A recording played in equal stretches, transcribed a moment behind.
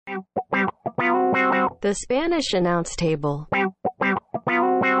The Spanish Announce Table.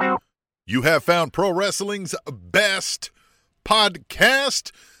 You have found pro wrestling's best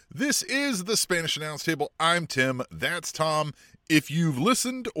podcast. This is the Spanish Announce Table. I'm Tim. That's Tom. If you've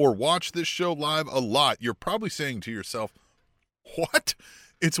listened or watched this show live a lot, you're probably saying to yourself, what?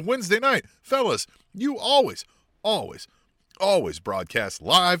 It's Wednesday night. Fellas, you always broadcast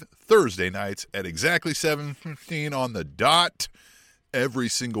live Thursday nights at exactly 7:15 on the dot every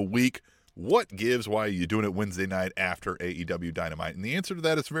single week. What gives? Why are you doing it Wednesday night after AEW Dynamite? And the answer to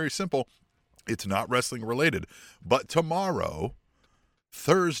that is very simple. It's not wrestling related. But tomorrow,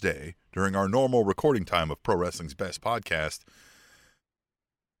 Thursday, during our normal recording time of Pro Wrestling's Best Podcast,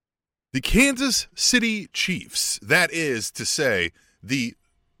 the Kansas City Chiefs, that is to say, the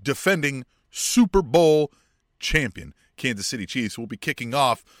defending Super Bowl champion Kansas City Chiefs, will be kicking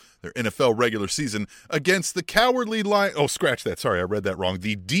off their NFL regular season against the cowardly Lions. Oh, scratch that. Sorry, I read that wrong.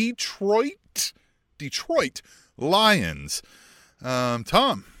 The Detroit Lions.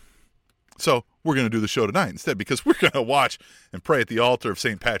 Tom. So we're going to do the show tonight instead because we're going to watch and pray at the altar of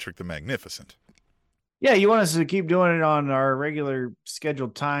St. Patrick the Magnificent. Yeah, you want us to keep doing it on our regular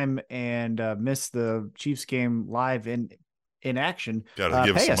scheduled time and miss the Chiefs game live in action. Got to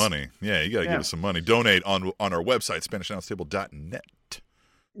give us some money. Yeah, you got to give us some money. Donate on our website, SpanishAnnounceTable.net.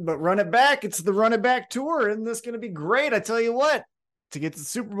 But run it back. It's the Run It Back tour, and this is going to be great. I tell you what, to get to the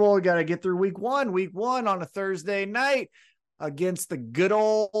Super Bowl, you got to get through week one on a Thursday night against the good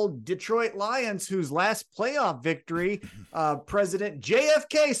old Detroit Lions, whose last playoff victory, President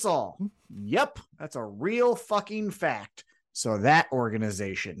JFK saw. Yep, that's a real fucking fact. So that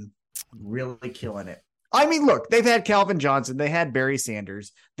organization really killing it. I mean, look, they've had Calvin Johnson. They had Barry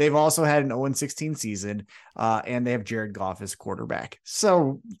Sanders. They've also had an 0-16 season, and they have Jared Goff as quarterback.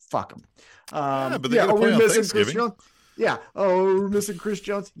 So, fuck them. But they got to play on Thanksgiving. Yeah. Oh, we're missing Chris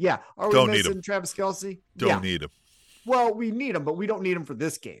Jones. Yeah. Are we missing Travis Kelce? Don't need him. Well, we need him, but we don't need him for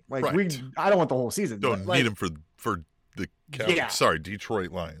this game. Like right. I don't want the whole season. Don't need him for the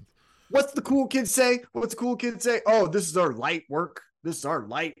Detroit Lions. What's the cool kid say? Oh, this is our light work.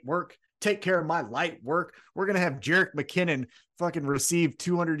 Take care of my light work. We're going to have Jerick McKinnon fucking receive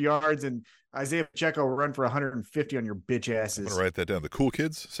 200 yards and Isaiah Pacheco run for 150 on your bitch asses. I'm going to write that down. The cool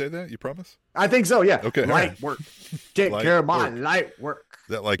kids say that? You promise? I think so, yeah. Okay. Light work. Take care of my light work.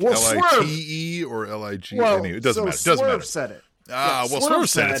 Is that like L-I-T-E or L-I-G? It doesn't matter. Swerve said it. Swerve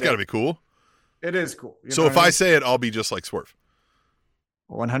said it. It's got to be cool. It is cool. So if I say it, I'll be just like Swerve.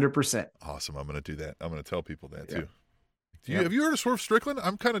 100%. Awesome. I'm going to do that. I'm going to tell people that too. Have you heard of Swerve Strickland?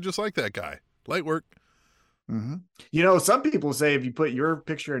 I'm kind of just like that guy. Light work. Mm-hmm. You know, some people say if you put your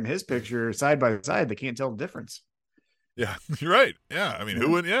picture and his picture side by side, they can't tell the difference. Yeah, you're right. Yeah, I mean, who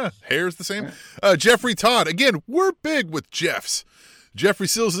would? Yeah, hair's the same. Jeffrey Todd. Again, we're big with Jeffs. Jeffrey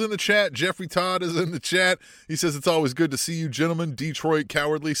Sills is in the chat. Jeffrey Todd is in the chat. He says, it's always good to see you, gentlemen. Detroit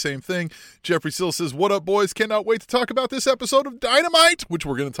Cowardly, same thing. Jeffrey Sills says, what up, boys? Cannot wait to talk about this episode of Dynamite, which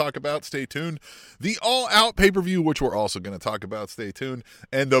we're going to talk about. Stay tuned. The All Out pay-per-view, which we're also going to talk about. Stay tuned.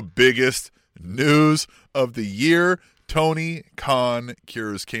 And the biggest news of the year, Tony Khan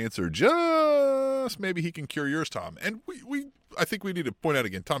cures cancer. Just maybe he can cure yours, Tom. And I think we need to point out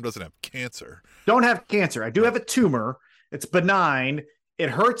again, Tom doesn't have cancer. Don't have cancer. I do have a tumor. It's benign. It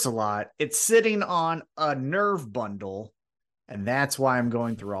hurts a lot. It's sitting on a nerve bundle. And that's why I'm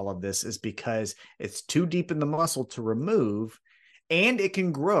going through all of this, is because it's too deep in the muscle to remove, and it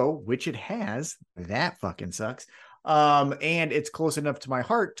can grow, which it has. That fucking sucks. And it's close enough to my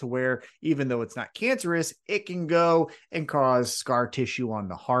heart to where even though it's not cancerous, it can go and cause scar tissue on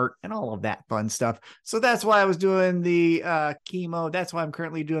the heart and all of that fun stuff. So that's why I was doing the chemo. That's why I'm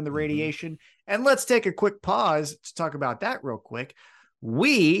currently doing the radiation. And let's take a quick pause to talk about that real quick.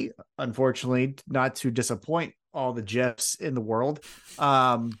 We, unfortunately, not to disappoint all the Jeffs in the world,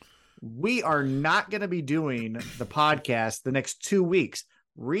 we are not going to be doing the podcast the next 2 weeks.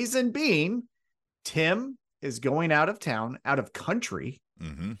 Reason being, Tim is going out of town, out of country,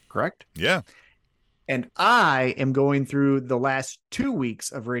 correct? Yeah. And I am going through the last 2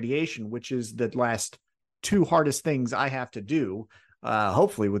 weeks of radiation, which is the last two hardest things I have to do,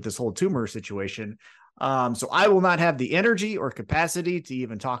 hopefully with this whole tumor situation. So I will not have the energy or capacity to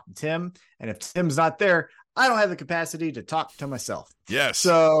even talk to Tim. And if Tim's not there, I don't have the capacity to talk to myself. Yes.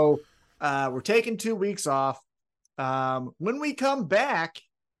 So we're taking 2 weeks off. When we come back,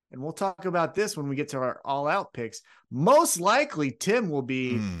 and we'll talk about this when we get to our all out picks, most likely Tim will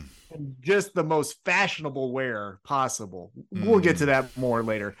be in just the most fashionable wear possible. We'll get to that more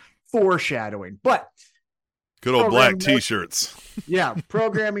later. Foreshadowing. But Good old black Programming note. T-shirts. Yeah,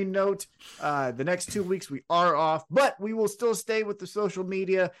 programming note. The next 2 weeks we are off, but we will still stay with the social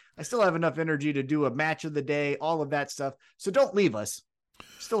media. I still have enough energy to do a match of the day, all of that stuff. So don't leave us.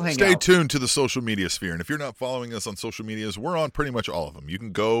 Still hang out. Stay tuned to the social media sphere. And if you're not following us on social medias, we're on pretty much all of them. You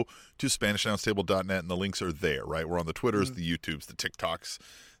can go to SpanishAnnounceTable.net and the links are there, right? We're on the Twitters, the YouTubes, the TikToks,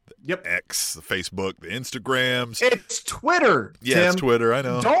 the X, the Facebook, the Instagrams. It's Twitter. Yeah, Tim. it's Twitter. I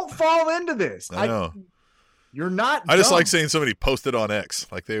know. Don't fall into this. I know. You're not. I just dumb. like saying somebody posted on X,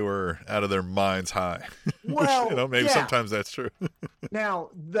 like they were out of their minds high. Well, Which, maybe yeah. sometimes that's true. Now,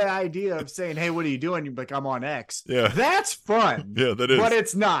 the idea of saying, "Hey, what are you doing?" You're like, "I'm on X." Yeah. That's fun. Yeah, that is. But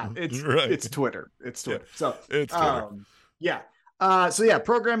it's not. It's Right. It's Twitter. It's Twitter. Yeah, So it's Twitter. Yeah. So yeah,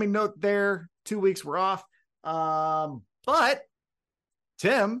 programming note there. 2 weeks we're off. But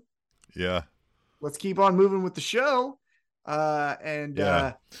Tim, Yeah. let's keep on moving with the show.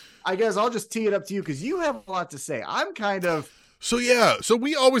 I guess I'll just tee it up to you because you have a lot to say. I'm kind of. So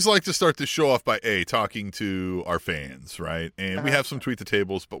we always like to start the show off by talking to our fans, right? And we have some tweet the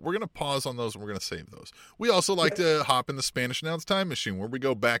tables, but we're going to pause on those and we're going to save those. We also like to hop in the Spanish Announce Time Machine where we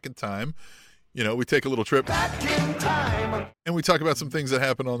go back in time. We take a little trip back in time and we talk about some things that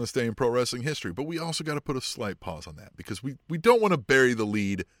happened on this day in pro wrestling history. But we also got to put a slight pause on that because we don't want to bury the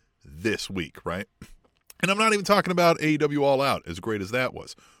lead this week, right? And I'm not even talking about AEW All Out, as great as that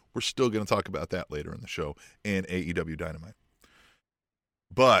was. We're still going to talk about that later in the show and AEW Dynamite.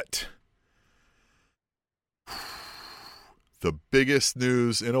 But the biggest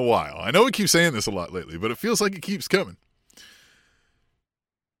news in a while. I know we keep saying this a lot lately, but it feels like it keeps coming.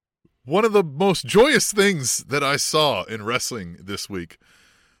 One of the most joyous things that I saw in wrestling this week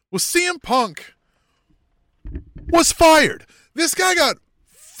was CM Punk was fired. This guy got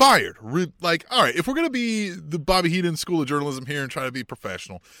fired. Like, all right, if we're going to be the Bobby Heenan School of Journalism here and try to be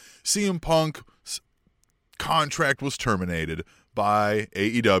professional, CM Punk's contract was terminated by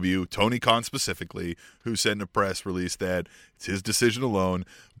AEW, Tony Khan specifically, who said in a press release that it's his decision alone,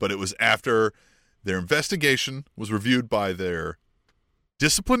 but it was after their investigation was reviewed by their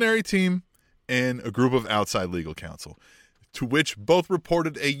disciplinary team and a group of outside legal counsel, to which both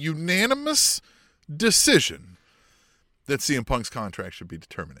reported a unanimous decision that CM Punk's contract should be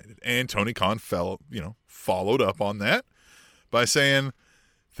terminated. And Tony Khan followed up on that by saying,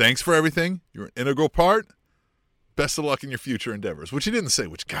 thanks for everything. You're an integral part. Best of luck in your future endeavors, which he didn't say,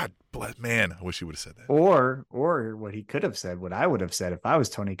 which, God bless, man, I wish he would have said that. Or what he could have said, what I would have said if I was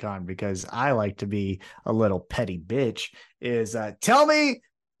Tony Khan, because I like to be a little petty bitch, is tell me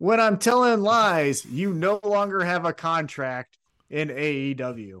when I'm telling lies, you no longer have a contract in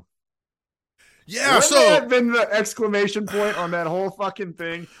AEW. Yeah, Wouldn't so that have been the exclamation point on that whole fucking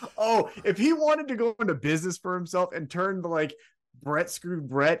thing? Oh, if he wanted to go into business for himself and turn Brett screwed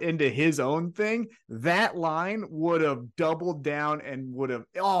Brett into his own thing, that line would have doubled down and would have,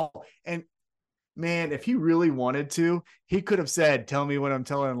 and man, if he really wanted to, he could have said, tell me when I'm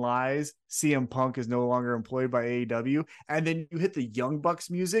telling lies, CM Punk is no longer employed by AEW. And then you hit the Young Bucks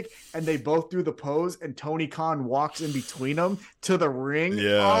music and they both do the pose and Tony Khan walks in between them to the ring.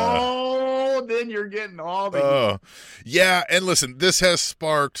 Yeah. Oh, then you're getting all the... yeah, and listen, this has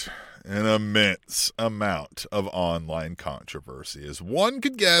sparked an immense amount of online controversy. As one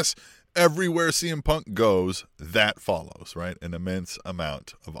could guess, everywhere CM Punk goes, that follows, right? An immense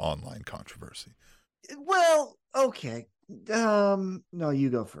amount of online controversy. Well, okay. No,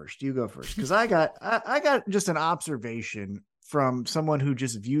 you go first. Because I got just an observation from someone who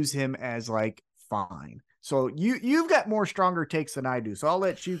just views him as like fine. So you've got more stronger takes than I do. So I'll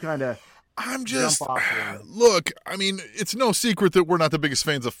let you kind of... Look, I mean, it's no secret that we're not the biggest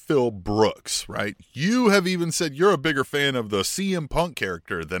fans of Phil Brooks, right? You have even said you're a bigger fan of the CM Punk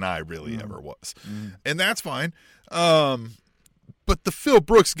character than I really ever was. And that's fine. But the Phil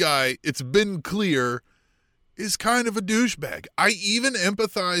Brooks guy, it's been clear, is kind of a douchebag. I even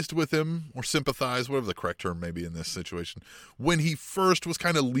empathized with him, or sympathized, whatever the correct term may be in this situation, when he first was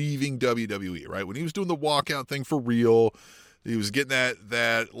kind of leaving WWE, right? When he was doing the walkout thing for real, he was getting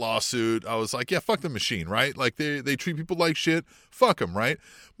that lawsuit. I was like, yeah, fuck the machine, right? Like, they treat people like shit. Fuck them, right?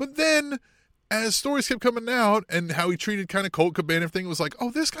 But then, as stories kept coming out and how he treated kind of Colt Cabana and everything, it was like,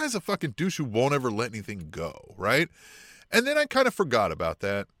 oh, this guy's a fucking douche who won't ever let anything go, right? And then I kind of forgot about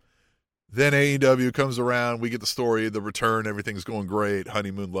that. Then AEW comes around. We get the story, the return. Everything's going great.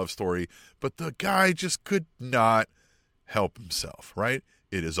 Honeymoon love story. But the guy just could not help himself, right?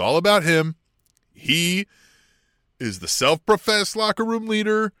 It is all about him. He is the self-professed locker room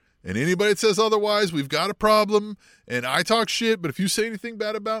leader, and anybody that says otherwise, we've got a problem, and I talk shit, but if you say anything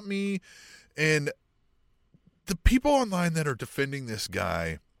bad about me, and the people online that are defending this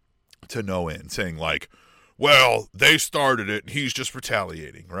guy to no end, saying like, well, they started it, and he's just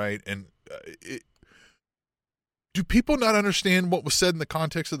retaliating, right? And do people not understand what was said in the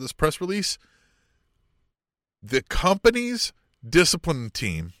context of this press release? The company's discipline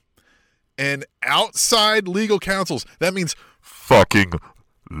team and outside legal counsels, that means fucking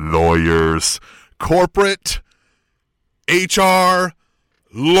lawyers, corporate HR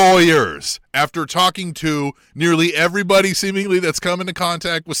lawyers, after talking to nearly everybody seemingly that's come into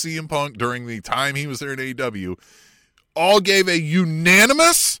contact with CM Punk during the time he was there in AEW, all gave a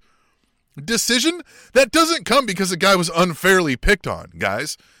unanimous decision. That doesn't come because the guy was unfairly picked on,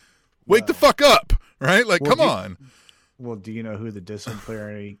 guys. Wake the fuck up, right? Like, come on. Well, do you know who the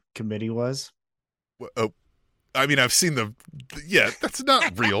disciplinary committee was? Oh, I mean, I've seen yeah, that's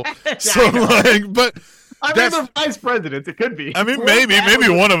not real. So, like, but I mean, the vice president, it could be. I mean, maybe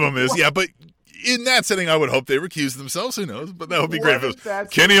one of them is, yeah, but in that setting, I would hope they recuse themselves. Who knows? But that would be great if it was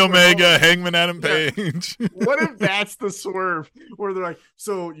Kenny Omega, Hangman Adam Page. What if that's the swerve where they're like,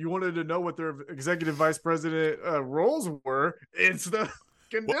 so you wanted to know what their executive vice president roles were? It's the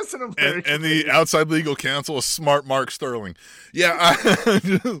disciplinary and the outside legal counsel is smart Mark Sterling. Yeah,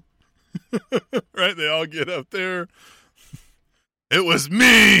 right? They all get up there. It was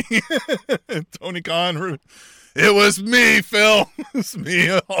me, Tony Khan. It was me, Phil. It's me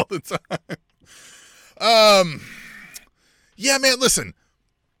all the time. Yeah, man. Listen,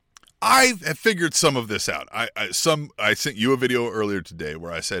 I have figured some of this out. I sent you a video earlier today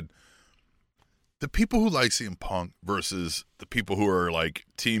where I said the people who like CM Punk versus the people who are like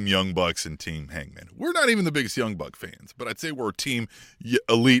Team Young Bucks and Team Hangman. We're not even the biggest Young Buck fans, but I'd say we're Team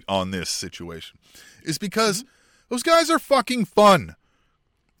Elite on this situation. Is because those guys are fucking fun.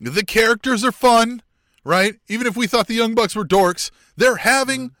 The characters are fun, right? Even if we thought the Young Bucks were dorks, they're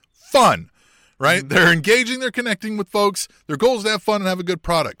having fun, right? They're engaging, they're connecting with folks. Their goal is to have fun and have a good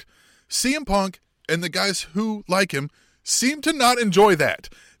product. CM Punk and the guys who like him seem to not enjoy that.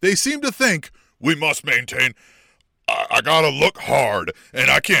 They seem to think, we must maintain, I gotta look hard,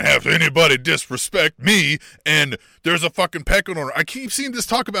 and I can't have anybody disrespect me, and there's a fucking pecking order. I keep seeing this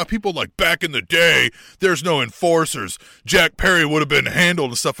talk about people like back in the day, there's no enforcers. Jack Perry would have been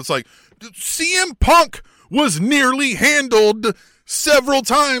handled and stuff. It's like, CM Punk was nearly handled several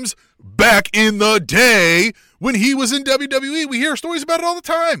times back in the day when he was in WWE. We hear stories about it all the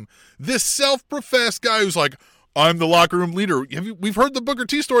time. This self-professed guy who's like, I'm the locker room leader. We've heard the Booker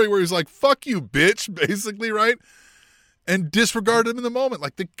T story where he's like, fuck you, bitch, basically, right? And disregard him in the moment.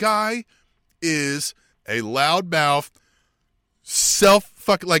 Like, the guy is a loudmouth,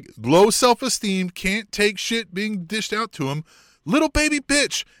 low self-esteem, can't take shit being dished out to him, little baby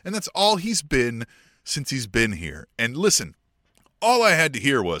bitch. And that's all he's been since he's been here. And listen, all I had to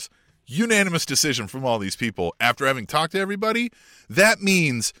hear was unanimous decision from all these people after having talked to everybody. That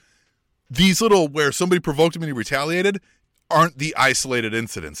means these little where somebody provoked him and he retaliated aren't the isolated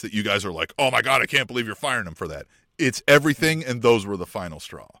incidents that you guys are like, oh my God, I can't believe you're firing him for that. It's everything, and those were the final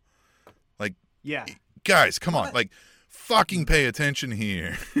straw. Like, yeah, guys, come on. Like, fucking pay attention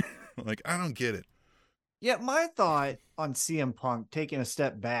here. Like, I don't get it. Yeah, my thought on CM Punk taking a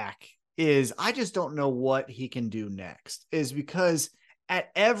step back is I just don't know what he can do next, is because at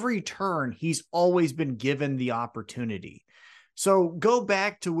every turn, he's always been given the opportunity. So go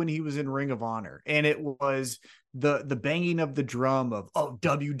back to when he was in Ring of Honor, and it was the banging of the drum of, oh,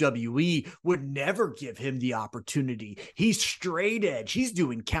 WWE would never give him the opportunity. He's straight edge. He's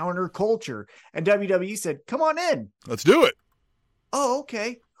doing counterculture. And WWE said, come on in. Let's do it. Oh,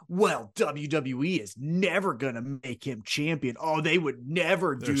 okay. Well, WWE is never going to make him champion. Oh, they would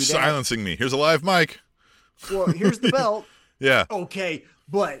never do that. They're silencing me. Here's a live mic. Well, here's the belt. Yeah. Okay,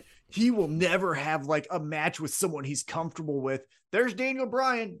 but he will never have like a match with someone he's comfortable with. There's Daniel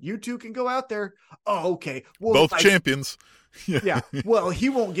Bryan. You two can go out there. Oh, okay. Well, both champions. Yeah. Well, he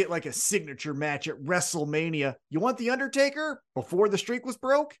won't get like a signature match at WrestleMania. You want The Undertaker before the streak was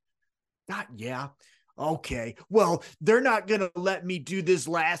broke? God, yeah. Okay. Well, they're not going to let me do this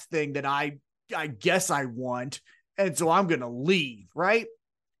last thing that I guess I want. And so I'm going to leave. Right.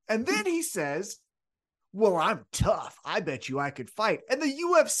 And then he says, well, I'm tough. I bet you I could fight. And the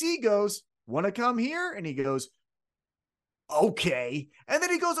UFC goes, want to come here? And he goes, okay. And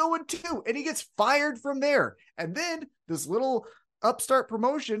then he goes 0-2 and he gets fired from there. And then this little upstart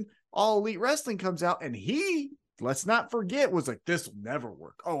promotion, All Elite Wrestling, comes out, and he, let's not forget, was like, this will never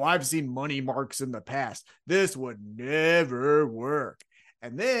work. Oh, I've seen money marks in the past. This would never work.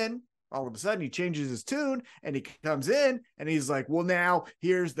 And then all of a sudden he changes his tune and he comes in and he's like, well, now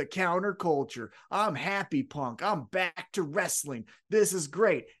here's the counterculture. I'm happy, Punk. I'm back to wrestling. This is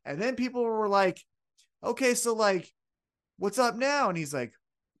great. And then people were like, okay, so like, what's up now? And he's like,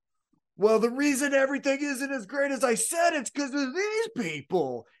 well, the reason everything isn't as great as I said, it's because of these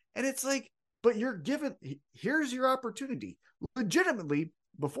people. And it's like, but you're given, here's your opportunity. Legitimately,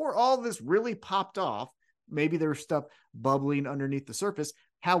 before all this really popped off, maybe there's stuff bubbling underneath the surface.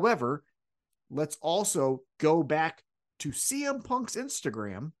 However, let's also go back to CM Punk's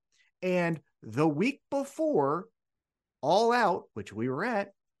Instagram. And the week before All Out, which we were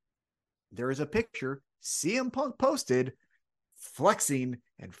at, there is a picture CM Punk posted flexing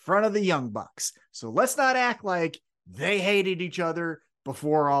in front of the Young Bucks. So let's not act like they hated each other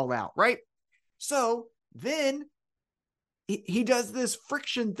before All Out, right? So then he does this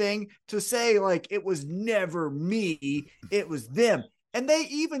friction thing to say, like, it was never me, it was them. And they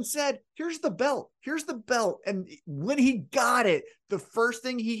even said, here's the belt. Here's the belt. And when he got it, the first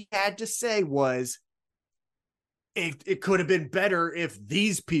thing he had to say was, it could have been better if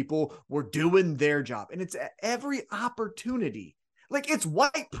these people were doing their job. And it's at every opportunity. Like, it's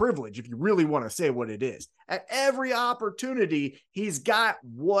white privilege, if you really want to say what it is. At every opportunity, he's got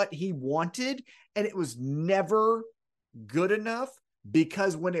what he wanted, and it was never good enough,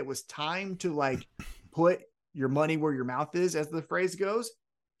 because when it was time to, like, put your money where your mouth is, as the phrase goes,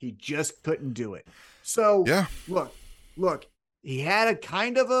 he just couldn't do it. So, yeah, look, he had a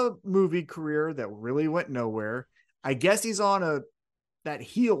kind of a movie career that really went nowhere. I guess he's on that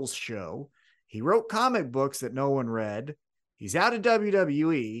Heels show. He wrote comic books that no one read. He's out of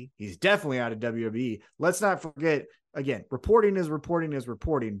WWE. He's definitely out of WWE. Let's not forget, again, reporting is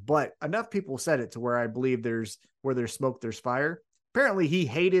reporting, but enough people said it to where I believe where there's smoke, there's fire. Apparently he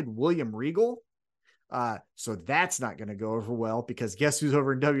hated William Regal. So that's not going to go over well, because guess who's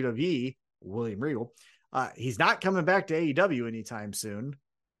over in WWE? William Regal. He's not coming back to AEW anytime soon.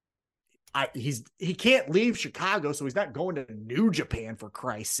 He can't leave Chicago, so he's not going to New Japan, for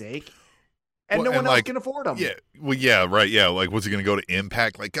Christ's sake. And no one else can afford him. Yeah. Well, yeah, right. Yeah. Like, what's he going to go to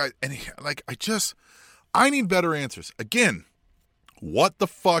Impact? I need better answers. Again, what the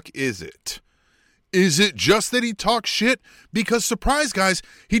fuck is it? Is it just that he talks shit? Because, surprise, guys,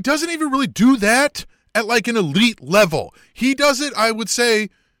 he doesn't even really do that at, like, an elite level. He does it, I would say,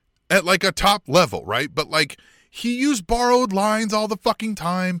 at, like, a top level, right? But, like, he used borrowed lines all the fucking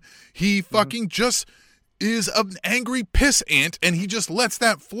time. He fucking just is an angry piss ant, and he just lets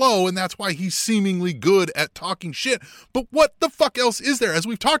that flow, and that's why he's seemingly good at talking shit. But what the fuck else is there? As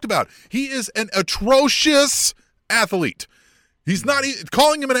we've talked about, he is an atrocious athlete. He's not,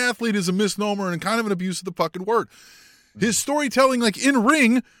 calling him an athlete is a misnomer and kind of an abuse of the fucking word. His storytelling, like, in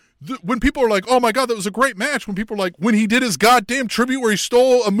ring, when people are like, oh my God, that was a great match. When people are like, when he did his goddamn tribute where he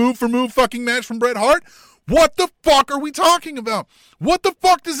stole a move for move fucking match from Bret Hart, what the fuck are we talking about? What the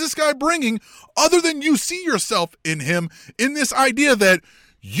fuck is this guy bringing other than you see yourself in him, in this idea that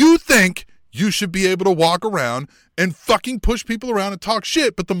you think you should be able to walk around and fucking push people around and talk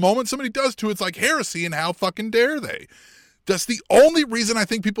shit, but the moment somebody does to, it's like heresy, and how fucking dare they? That's the only reason I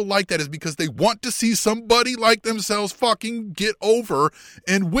think people like that, is because they want to see somebody like themselves fucking get over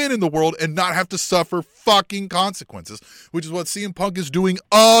and win in the world and not have to suffer fucking consequences, which is what CM Punk is doing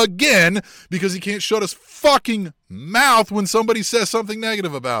again, because he can't shut his fucking mouth when somebody says something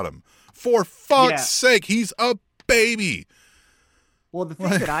negative about him. For fuck's sake, he's a baby. Well, the thing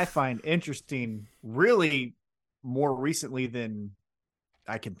that I find interesting, really more recently than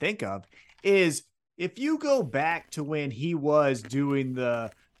I can think of, is if you go back to when he was doing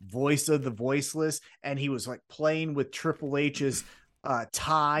the voice of the voiceless, and he was, like, playing with Triple H's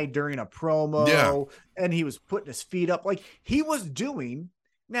tie during a promo, and he was putting his feet up, like, he was doing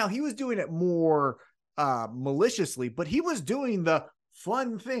it more maliciously, but he was doing the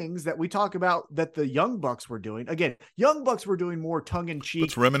fun things that we talk about that the Young Bucks were doing. Again, Young Bucks were doing more tongue-in-cheek.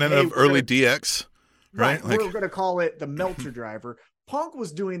 It's reminiscent of early DX, right? Like, we're going to call it the Meltzer driver. Punk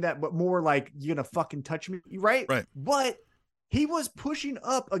was doing that, but more like, you're going to fucking touch me, right? Right. But he was pushing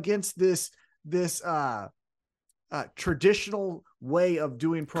up against this traditional way of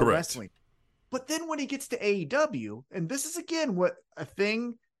doing pro wrestling. But then when he gets to AEW, and this is, again, what a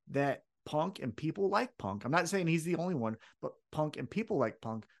thing that Punk and people like Punk, I'm not saying he's the only one, but Punk and people like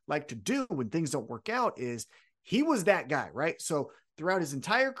Punk like to do when things don't work out, is he was that guy, right? So throughout his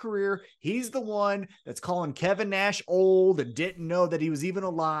entire career, he's the one that's calling Kevin Nash old and didn't know that he was even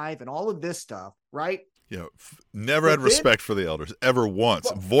alive and all of this stuff, right? Yeah, never had respect for the elders ever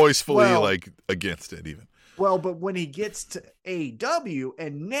once, voicefully against it even. Well, but when he gets to AEW,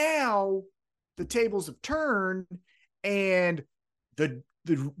 and now the tables have turned, and the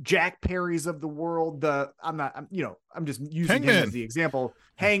Jack Perrys of the world, I'm just using him as the example,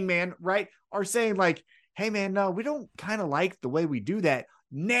 Hangman, right, are saying, like, hey man, no, we don't kind of like the way we do that.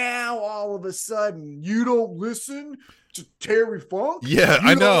 Now all of a sudden you don't listen to Terry Funk. Yeah, You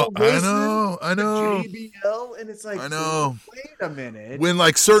I know, don't listen I to know. JBL, and it's like, I know. wait a minute. When,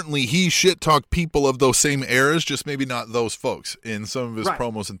 like, certainly he shit talked people of those same eras, just maybe not those folks in some of his Right.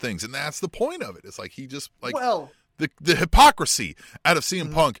 promos and things. And that's the point of it. It's like he just, like, well, the hypocrisy out of CM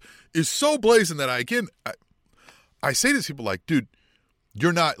Mhm. Punk is so blazing that I say to people like, dude,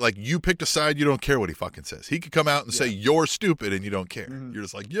 you're not, like, you picked a side, you don't care what he fucking says. He could come out and say you're stupid and you don't care. Mhm. You're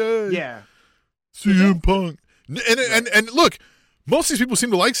just like, yay, yeah. CM Punk. And look, most of these people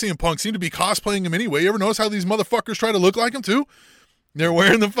seem to like CM Punk, seem to be cosplaying him anyway. You ever notice how these motherfuckers try to look like him too? They're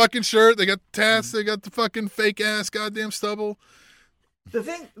wearing the fucking shirt, they got the tats, they got the fucking fake ass goddamn stubble. The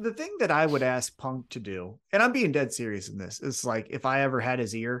thing that I would ask Punk to do, and I'm being dead serious in this, is like if I ever had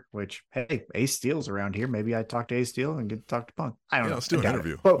his ear, which, hey, Ace Steel's around here, maybe I'd talk to Ace Steel and get to talk to Punk. I don't know. Let's do an I doubt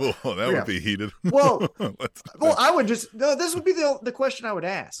interview. it. But, Well, that yeah. would be heated. Well, Let's- well, I would just no. This would be the question I would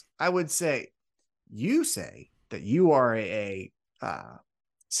ask. I would say, you say that you are a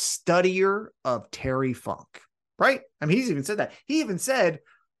studier of Terry Funk, right? I mean, he's even said that. He even said,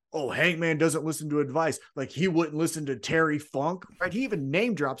 "Oh, Hangman doesn't listen to advice. Like he wouldn't listen to Terry Funk, right?" He even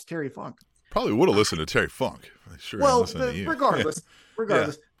name drops Terry Funk. Probably would have listened to Terry Funk. I sure didn't Well, listen to you. regardless,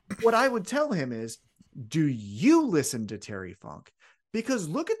 what I would tell him is, do you listen to Terry Funk? Because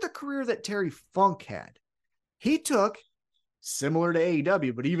look at the career that Terry Funk had. He took, similar to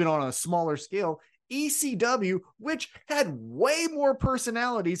AEW, but even on a smaller scale, ECW, which had way more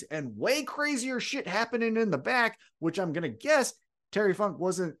personalities and way crazier shit happening in the back, which I'm going to guess Terry Funk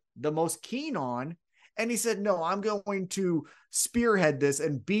wasn't the most keen on. And he said, no, I'm going to spearhead this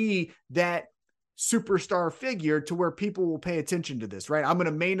and be that superstar figure to where people will pay attention to this, right? I'm going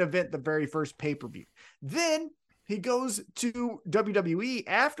to main event the very first pay-per-view. Then he goes to WWE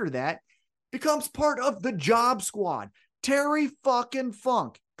after that, becomes part of the Job Squad. Terry fucking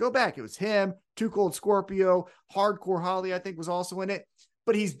Funk. Go back. It was him, Too Cold Scorpio, Hardcore Holly, I think, was also in it.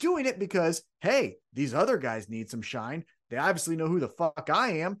 But he's doing it because, hey, these other guys need some shine. They obviously know who the fuck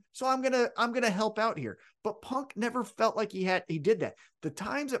I am, so I'm gonna help out here. But Punk never felt like he did that. The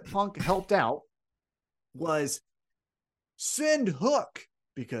times that Punk helped out was send Hook,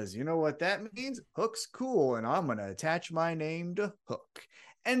 because you know what that means? Hook's cool, and I'm gonna attach my name to Hook.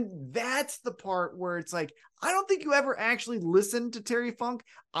 And that's the part where it's like, I don't think you ever actually listened to Terry Funk.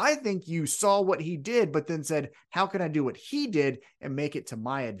 I think you saw what he did, but then said, how can I do what he did and make it to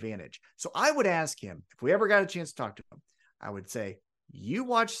my advantage? So I would ask him, if we ever got a chance to talk to him, I would say, you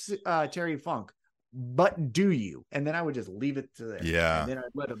watch Terry Funk, but do you? And then I would just leave it to there. Yeah. And then I'd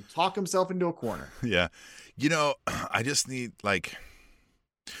let him talk himself into a corner. Yeah. You know, I just need, like,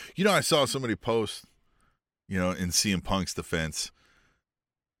 you know, I saw somebody post, you know, in CM Punk's defense,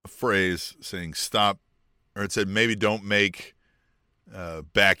 a phrase saying stop, or it said maybe don't make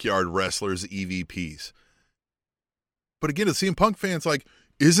backyard wrestlers EVPs. But again, the CM Punk fans, like,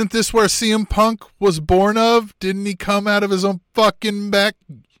 isn't this where CM Punk was born of? Didn't he come out of his own fucking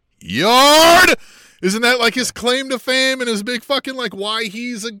backyard? Isn't that like his claim to fame and his big fucking, like, why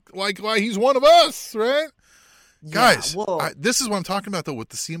he's one of us, right? Yeah, Guys, well, this is what I'm talking about, though, with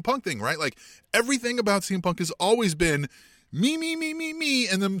the CM Punk thing, right? Like, everything about CM Punk has always been me.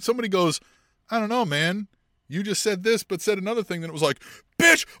 And then somebody goes, I don't know, man. You just said this, but said another thing. Then it was like,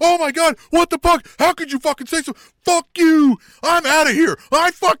 bitch, oh my God, what the fuck? How could you fucking say so? Fuck you. I'm out of here.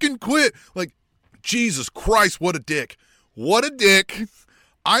 I fucking quit. Like, Jesus Christ, what a dick. What a dick.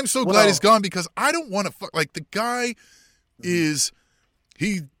 I'm so glad he's gone, because I don't want to fuck. Like, the guy is,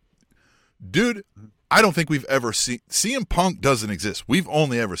 dude, I don't think we've ever seen, CM Punk doesn't exist. We've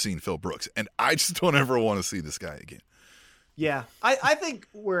only ever seen Phil Brooks, and I just don't ever want to see this guy again. yeah, I think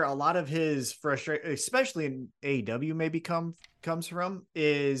where a lot of his frustration, especially in AEW, maybe comes from,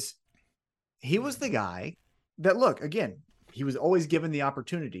 is he was the guy that, look, again, he was always given the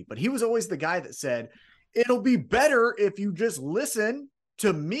opportunity, but he was always the guy that said, it'll be better if you just listen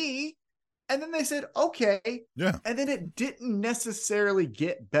to me. And then they said, okay. Yeah. And then it didn't necessarily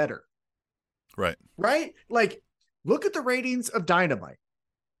get better. Right. Right? Like, look at the ratings of Dynamite.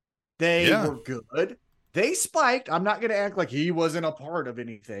 They were good. They spiked. I'm not going to act like he wasn't a part of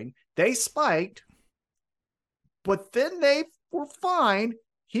anything. They spiked, but then they were fine.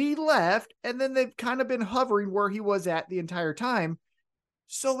 He left, and then they've kind of been hovering where he was at the entire time.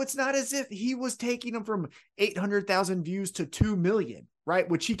 So it's not as if he was taking them from 800,000 views to 2 million, right?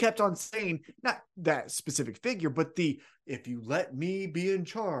 Which he kept on saying, not that specific figure, but if you let me be in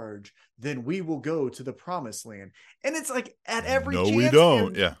charge, then we will go to the promised land. And it's like, at every chance. No, we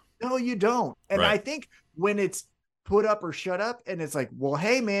don't. Yeah. No, you don't. And Right. I think when it's put up or shut up, and it's like, well,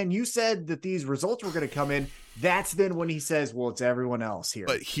 hey, man, you said that these results were going to come in. That's then when he says, well, it's everyone else here.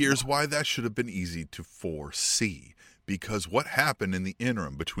 But here's why that should have been easy to foresee. Because what happened in the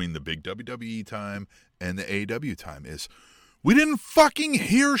interim between the big WWE time and the AEW time is we didn't fucking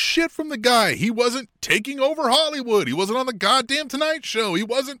hear shit from the guy. He wasn't taking over Hollywood. He wasn't on the goddamn Tonight Show. He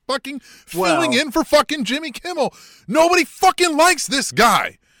wasn't fucking filling in for fucking Jimmy Kimmel. Nobody fucking likes this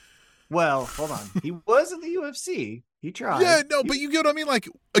guy. Well, hold on. He was in the UFC. He tried. Yeah, no, but you get what I mean? Like,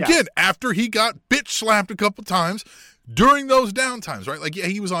 again, after he got bitch slapped a couple times during those downtimes, right? Like, yeah,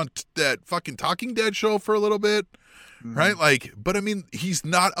 he was on that fucking Talking Dead show for a little bit. Right? Like, but I mean, he's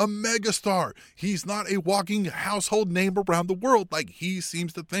not a megastar. He's not a walking household name around the world like he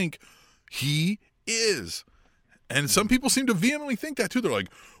seems to think he is. And some people seem to vehemently think that too. They're like,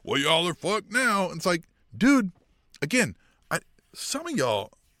 well, y'all are fucked now. And it's like, dude, again, some of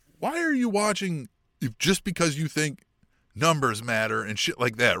y'all, why are you watching just because you think numbers matter and shit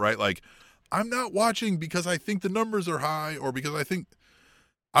like that, right? Like, I'm not watching because I think the numbers are high or because I think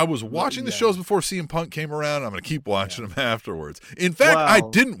I was watching the shows before CM Punk came around. I'm going to keep watching them afterwards. In fact, I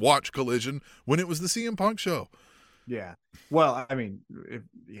didn't watch Collision when it was the CM Punk show. Yeah. Well, I mean,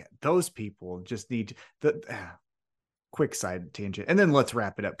 those people just need to, quick side tangent. And then let's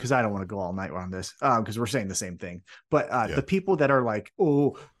wrap it up because I don't want to go all night on this because we're saying the same thing. But the people that are like,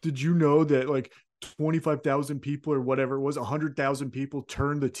 oh, did you know that like 25,000 people or whatever it was, 100,000 people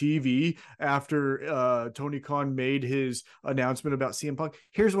turned the TV after Tony Khan made his announcement about CM Punk.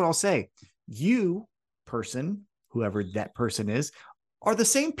 Here's what I'll say. You person, whoever that person is, are the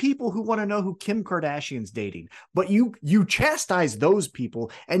same people who want to know who Kim Kardashian's dating. But you chastise those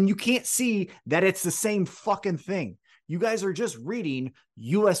people and you can't see that it's the same fucking thing. You guys are just reading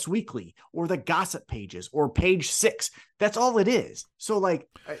US Weekly or the gossip pages or Page 6. That's all it is. So, like,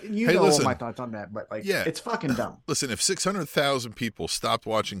 all my thoughts on that, but, like, it's fucking dumb. Listen, if 600,000 people stopped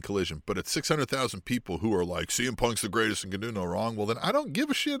watching Collision, but it's 600,000 people who are like, CM Punk's the greatest and can do no wrong, well, then I don't give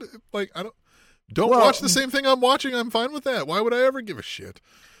a shit. Like, don't watch the same thing I'm watching. I'm fine with that. Why would I ever give a shit?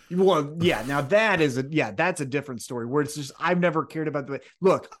 Well, yeah. Now that's a different story where it's just, I've never cared about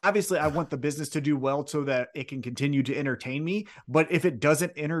look, obviously I want the business to do well so that it can continue to entertain me. But if it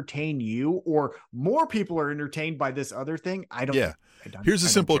doesn't entertain you or more people are entertained by this other thing, I don't. Yeah. Here's a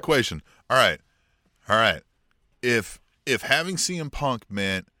simple equation. All right. If having CM Punk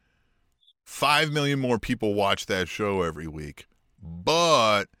meant 5 million more people watch that show every week,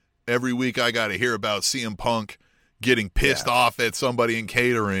 but every week I got to hear about CM Punk getting pissed off at somebody in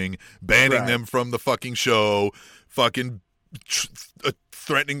catering, banning them from the fucking show, fucking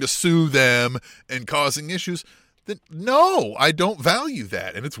threatening to sue them and causing issues, then no, I don't value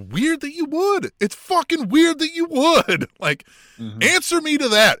that. And it's weird that you would. It's fucking weird that you would. Like, answer me to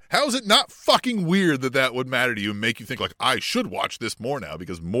that. How is it not fucking weird that that would matter to you and make you think, like, I should watch this more now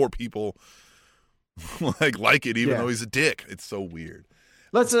because more people like it even though he's a dick? It's so weird.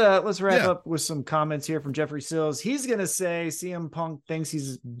 Let's wrap up with some comments here from Jeffrey Sills. He's going to say CM Punk thinks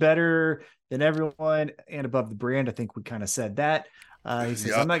he's better than everyone and above the brand. I think we kind of said that. He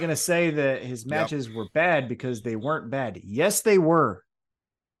says, I'm not going to say that his matches were bad because they weren't bad. Yes, they were.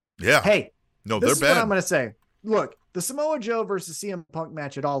 Yeah. Hey, no, this they're bad. What I'm going to say. Look, the Samoa Joe versus CM Punk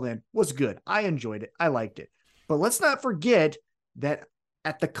match at All In was good. I enjoyed it. I liked it. But let's not forget that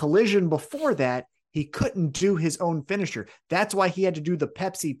at the Collision before that, he couldn't do his own finisher. That's why he had to do the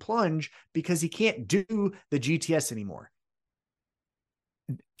Pepsi plunge because he can't do the GTS anymore.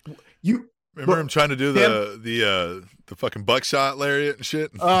 You remember him trying to do the fucking buckshot lariat and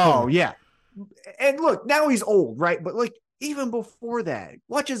shit? Oh yeah. And look, now he's old, right? But like even before that,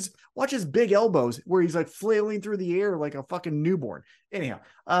 watch his big elbows where he's like flailing through the air like a fucking newborn. Anyhow,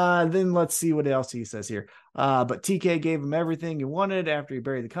 then let's see what else he says here. But TK gave him everything he wanted after he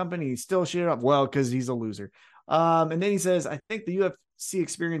buried the company. He still shit up. Well, because he's a loser. And then he says, I think the UFC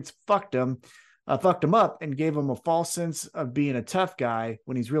experience fucked him up and gave him a false sense of being a tough guy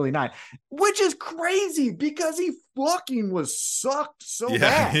when he's really not, which is crazy because he fucking was sucked so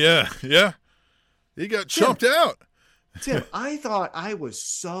bad. Yeah. He got chumped out. Tim, I thought I was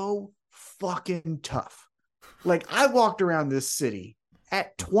so fucking tough. Like, I walked around this city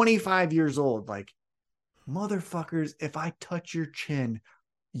at 25 years old, like, motherfuckers, if I touch your chin,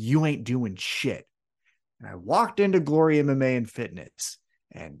 you ain't doing shit. And I walked into Glory MMA and Fitness,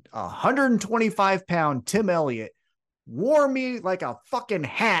 and 125-pound Tim Elliott wore me like a fucking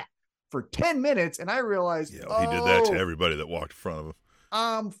hat for 10 minutes, and I realized, he did that to everybody that walked in front of him.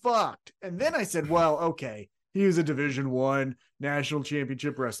 I'm fucked. And then I said, well, okay. He was a Division I national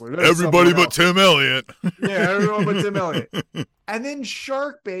championship wrestler. Everybody but Tim Elliott. Yeah, everyone but Tim Elliott. And then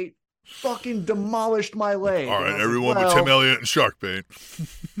Sharkbait fucking demolished my leg. All And I right, was like, everyone but well, Tim Elliott and Shark Bait.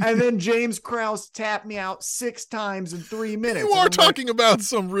 and then James Krause tapped me out 6 times in 3 minutes. You And are I'm talking about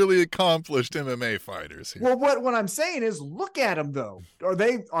some really accomplished MMA fighters here. well, what I'm saying is, look at them though. Are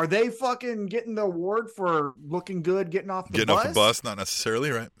they fucking getting the award for looking good, getting off the bus? Not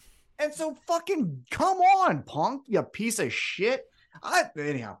necessarily, right? And so fucking come on, Punk, you piece of shit.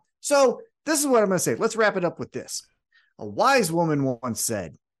 Anyhow, so this is what I'm going to say. Let's wrap it up with this. A wise woman once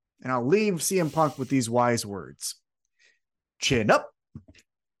said, and I'll leave CM Punk with these wise words: chin up,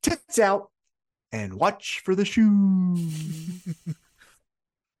 tits out, and watch for the shoes.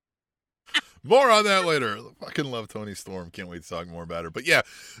 More on that later. I fucking love Toni Storm. Can't wait to talk more about her. But yeah,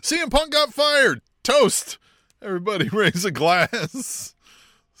 CM Punk got fired. Toast. Everybody raise a glass.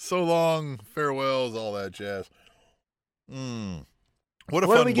 So long, farewells, all that jazz. What a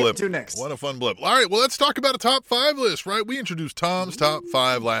What do fun we blip. get to next? What a fun blip. All right, well, let's talk about a top 5 list, right? We introduced Tom's top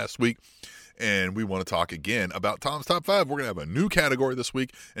 5 last week, and we want to talk again about Tom's top 5. We're going to have a new category this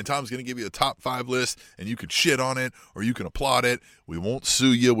week, and Tom's going to give you a top 5 list, and you can shit on it or you can applaud it. We won't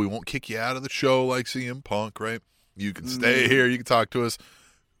sue you. We won't kick you out of the show like CM Punk, right? You can stay here. You can talk to us,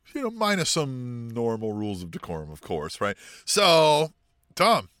 minus some normal rules of decorum, of course, right? So,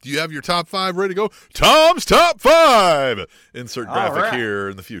 Tom, do you have your top 5 ready to go? Tom's top 5! Insert graphic here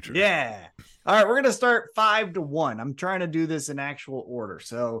in the future. Yeah. All right, we're going to start 5 to 1. I'm trying to do this in actual order.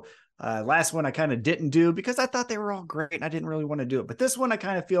 So, last one I kind of didn't do because I thought they were all great and I didn't really want to do it. But this one I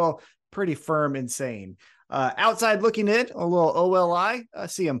kind of feel pretty firm in saying. Outside looking in, a little OLI,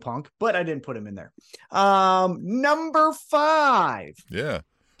 CM Punk, but I didn't put him in there. Number 5. Yeah.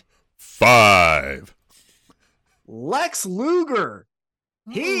 5. Lex Luger.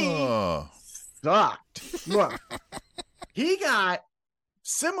 He sucked. Look, he got,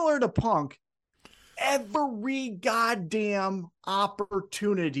 similar to Punk, every goddamn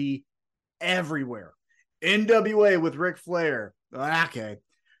opportunity everywhere. NWA with Ric Flair. Okay.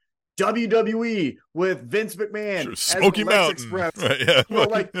 WWE with Vince McMahon. Sure, Smoky Mountain. Express. Right,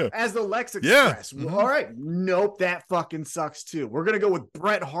 yeah. As the Lex Express. Yeah. All right. Nope, that fucking sucks too. We're going to go with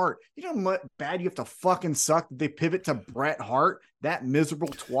Bret Hart. You know what bad you have to fucking suck that they pivot to Bret Hart? That miserable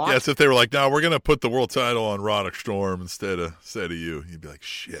twat. Yes, if they were like, no, we're going to put the world title on Roderick Strong instead of you. You'd be like,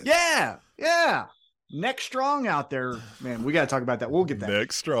 shit. Yeah. Neck Strong out there. Man, we got to talk about that. We'll get that.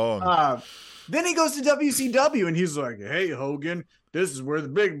 Neck Strong. Then he goes to WCW and he's like, hey, Hogan, this is where the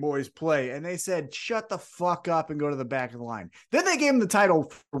big boys play. And they said, shut the fuck up and go to the back of the line. Then they gave him the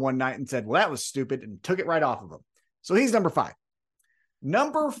title for one night and said, well, that was stupid, and took it right off of him. So he's number 5.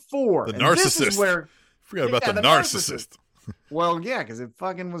 Number 4. The narcissist. This is where, Forgot about the narcissist. Well, yeah, because it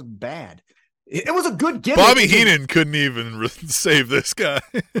fucking was bad. It was a good gimmick. Bobby Heenan couldn't even save this guy.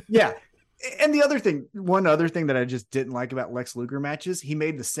 Yeah. And the other thing, one other thing that I just didn't like about Lex Luger matches, he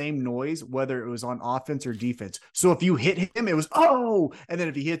made the same noise, whether it was on offense or defense. So if you hit him, it was, oh, and then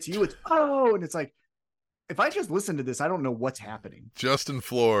if he hits you, it's, oh, and it's like, if I just listen to this, I don't know what's happening. Justin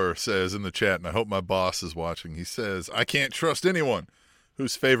Floor says in the chat, and I hope my boss is watching, he says, I can't trust anyone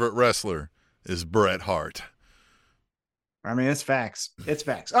whose favorite wrestler is Bret Hart. I mean, it's facts. It's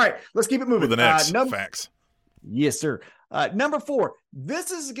facts. All right, let's keep it moving. With an X, facts. Yes, sir. Number 4,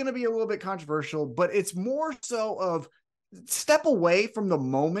 this is going to be a little bit controversial, but it's more so of step away from the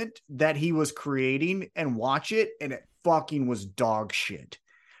moment that he was creating and watch it, and it fucking was dog shit.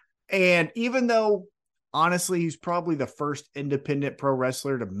 And even though, honestly, he's probably the first independent pro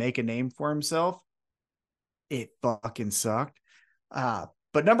wrestler to make a name for himself, it fucking sucked.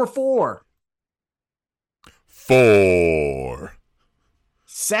 But number 4.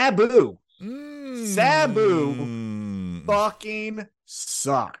 Sabu. Sabu fucking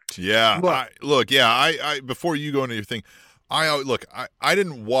sucked. Yeah. I before you go into your thing, I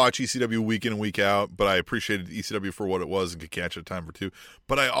didn't watch ECW week in and week out, but I appreciated ECW for what it was and could catch it a time for 2.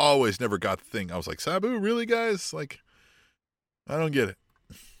 But I always never got the thing. I was like, Sabu, really, guys? Like, I don't get it.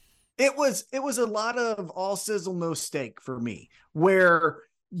 It was a lot of all sizzle, no steak for me, where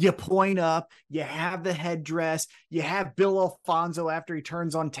you point up, you have the headdress, you have Bill Alfonso after he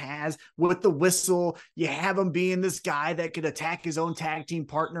turns on Taz with the whistle, you have him being this guy that could attack his own tag team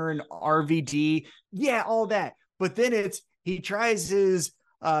partner in RVD. Yeah, all that. But then he tries his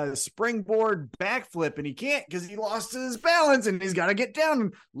springboard backflip and he can't because he lost his balance and he's got to get down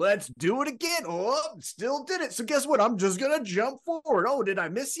and let's do it again. Oh, still did it. So guess what? I'm just going to jump forward. Oh, did I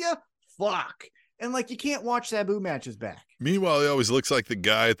miss you? Fuck. And you can't watch Sabu matches back. Meanwhile, he always looks like the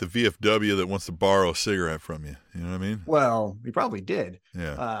guy at the VFW that wants to borrow a cigarette from you. You know what I mean? Well, he probably did.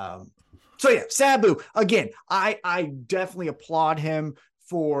 Yeah. So yeah, Sabu. Again, I definitely applaud him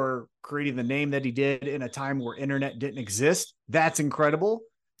for creating the name that he did in a time where internet didn't exist. That's incredible.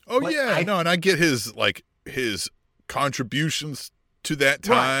 Oh But yeah, I- no, and I get his contributions to that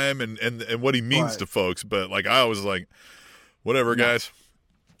time and what he means Right. to folks, but like I was like, whatever, No. guys.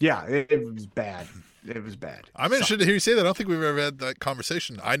 Yeah, it was bad. It was bad. I'm interested to hear you say that. I don't think we've ever had that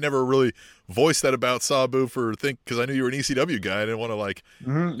conversation. I never really voiced that about Sabu because I knew you were an ECW guy. I didn't want to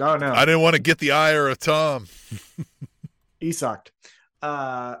No, no. I didn't want to get the ire of Tom. He sucked.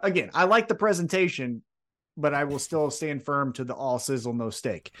 Again, I like the presentation, but I will still stand firm to the all sizzle, no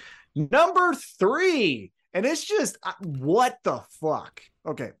steak. Number 3. And it's just, what the fuck?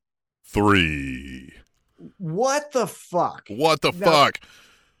 Okay. 3. What the fuck? What the Now, fuck?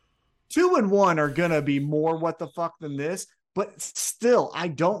 2 and 1 are going to be more what the fuck than this. But still, I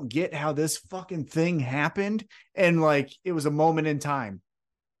don't get how this fucking thing happened. And like, it was a moment in time.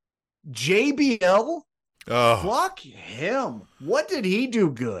 JBL? Oh, Fuck him. What did he do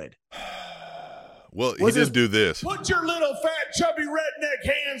good? well, he Was did this- do this, Put your little fat chubby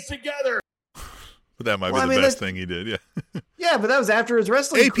redneck hands together. but that might Well, I be the mean, best thing he did. Yeah. Yeah, but that was after his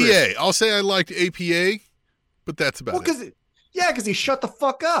wrestling career. APA. I'll say I liked APA, but that's about Well, it. because he shut the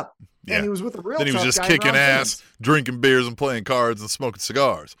fuck up. Yeah. And he was with a real Then he was tough just guy, kicking Ron ass, Simmons. drinking beers, and playing cards and smoking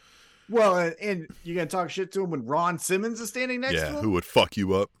cigars. Well, and you're going to talk shit to him when Ron Simmons is standing next Yeah, to him? who would fuck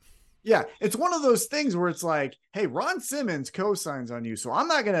you up? Yeah, it's one of those things where it's like, hey, Ron Simmons co-signs on you, so I'm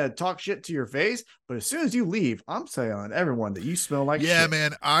not going to talk shit to your face, but as soon as you leave, I'm telling everyone that you smell like Yeah, shit.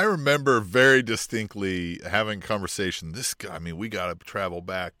 man. I remember very distinctly having a conversation. This guy, I mean, we got to travel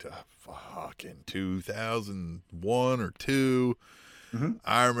back to fucking 2001 or 2. Mhm.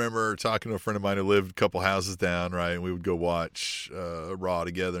 I remember talking to a friend of mine who lived a couple houses down, right? And we would go watch Raw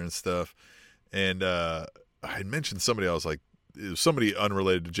together and stuff. And I had mentioned somebody, I was like, it was somebody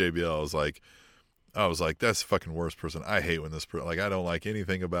unrelated to JBL. I was like, that's the fucking worst person. I hate when this person, like, I don't like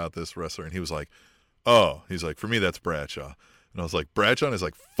anything about this wrestler. And he was like, oh, he's like, for me, that's Bradshaw. And I was like, Bradshaw? And he's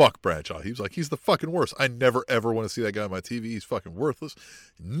like, fuck Bradshaw. He was like, he's the fucking worst. I never, ever want to see that guy on my TV. He's fucking worthless.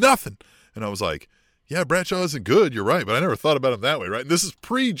 Nothing. And I was like, yeah, Bradshaw isn't good. You're right. But I never thought about him that way, right? And this is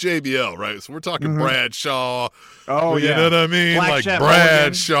pre-JBL, right? So we're talking Mhm. Bradshaw. Oh, you yeah. know what I mean? Black Like Chat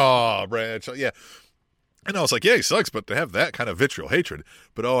Bradshaw. Yeah. And I was like, yeah, he sucks, but to have that kind of vitriol hatred.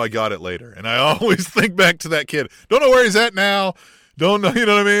 But, oh, I got it later. And I always think back to that kid. Don't know where he's at now. Don't know, you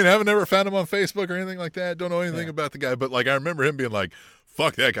know what I mean? Haven't ever found him on Facebook or anything like that. Don't know anything about the guy. But, like, I remember him being like,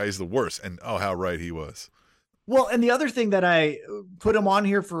 fuck that guy. He's the worst. And, oh, how right he was. Well, and the other thing that I put him on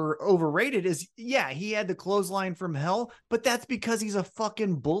here for overrated is, yeah, he had the clothesline from hell, but that's because he's a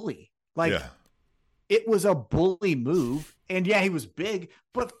fucking bully. Like, yeah. it was a bully move. And yeah, he was big,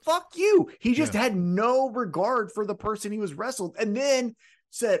 but fuck you. He just had no regard for the person he was wrestled. And then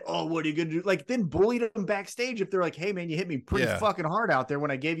said, oh, what are you going to do? Like, then bullied him backstage if they're like, hey, man, you hit me pretty fucking hard out there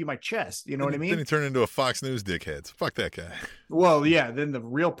when I gave you my chest. You know what I mean? Then he turned into a Fox News dickhead. So fuck that guy. Well, yeah, then the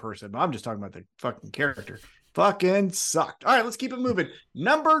real person. I'm just talking about the fucking character. Fucking sucked. All right, let's keep it moving.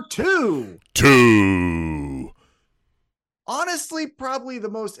 Number 2. 2. Honestly, probably the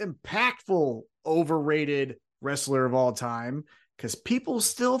most impactful overrated wrestler of all time, because people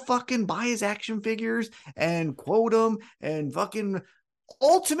still fucking buy his action figures and quote him, and fucking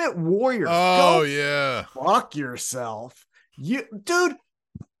Ultimate Warrior. Oh, Go yeah. fuck yourself. Dude,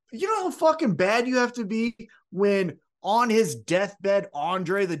 you know how fucking bad you have to be when on his deathbed,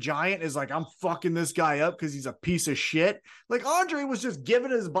 Andre the Giant is like, I'm fucking this guy up because he's a piece of shit. Like, Andre was just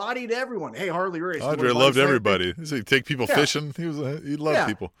giving his body to everyone. Hey, Harley Race. Andre loved everybody. He'd take people fishing. He loved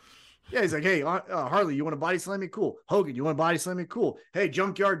people. Yeah, he's like, hey, Harley, you want to body slam me? Cool. Hogan, you want to body slam me? Cool. Hey,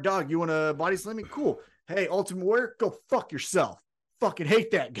 Junkyard Dog, you want to body slam me? Cool. Hey, Ultimate Warrior, go fuck yourself. Fucking hate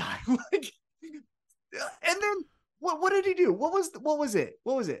that guy. Like, and then what did he do? What was it?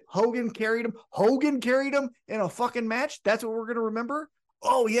 Hogan carried him in a fucking match. That's what we're gonna remember.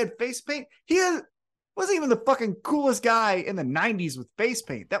 Oh, he had face paint. Wasn't even the fucking coolest guy in the 90s with face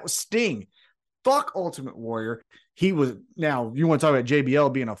paint. That was Sting. Fuck Ultimate Warrior. He was, now you want to talk about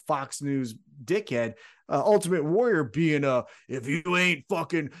JBL being a Fox News dickhead. Ultimate Warrior being if you ain't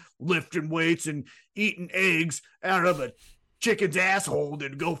fucking lifting weights and eating eggs out of a chicken's asshole,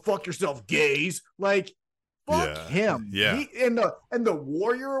 then go fuck yourself, gays. Like, fuck him. Yeah. And the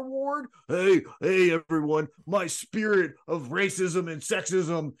Warrior Award. Hey, everyone, my spirit of racism and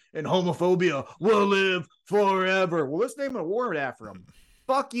sexism and homophobia will live forever. Well, let's name an award after him.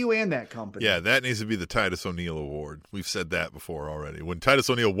 Fuck you and that company. Yeah, that needs to be the Titus O'Neil Award. We've said that before already. When Titus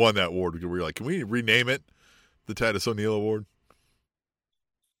O'Neil won that award, we were like, can we rename it the Titus O'Neil Award?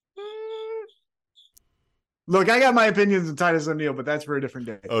 Look, I got my opinions on Titus O'Neil, but that's for a different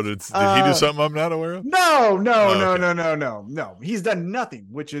day. Oh, did he do something I'm not aware of? No. okay. No. He's done nothing,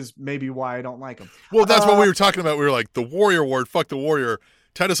 which is maybe why I don't like him. Well, that's what we were talking about. We were like, the Warrior Award, fuck the Warrior.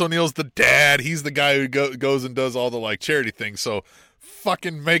 Titus O'Neil's the dad. He's the guy who goes and does all the like charity things. So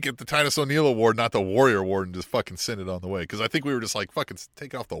fucking make it the Titus O'Neil Award, not the Warrior Award, and just fucking send it on the way. Because I think we were just like, fucking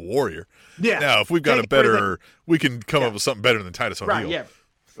take off the Warrior. Yeah. Now, if we've got a better, we can come up with something better than Titus O'Neil. Right, yeah.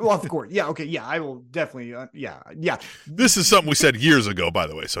 Well, of course. Yeah, okay, yeah, I will definitely, yeah. This is something we said years ago, by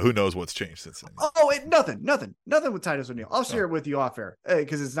the way, so who knows what's changed since then. Oh, nothing with Titus O'Neil. I'll share it with you off air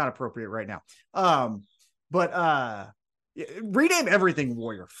because it's not appropriate right now. But rename everything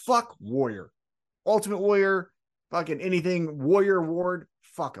Warrior. Fuck Warrior. Ultimate Warrior, fucking anything Warrior Award,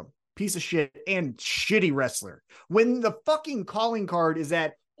 fuck him. Piece of shit and shitty wrestler. When the fucking calling card is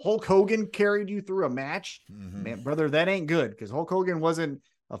that Hulk Hogan carried you through a match, man, brother, that ain't good because Hulk Hogan wasn't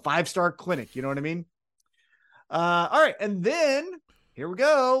a 5-star clinic. You know what I mean? All right. And then here we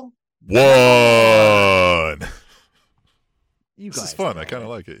go. One. You This guys is fun. know I kind of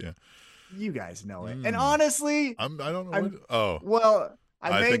it. like it. Yeah. You guys know it. And honestly, I don't know. well,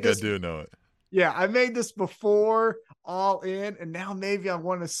 I think I do know it. Yeah, I made this before All In, and now maybe I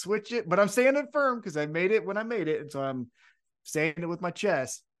want to switch it, but I'm standing firm because I made it when I made it, and so I'm saying it with my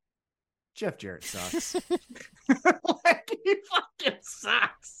chest. Jeff Jarrett sucks. Like, he fucking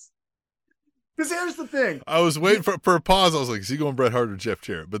sucks. Because here's the thing. I was waiting for a pause. I was like, is he going Bret Hart or Jeff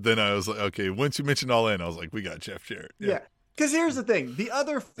Jarrett? But then I was like, okay, once you mentioned All In, I was like, we got Jeff Jarrett. Yeah. Because here's the thing. The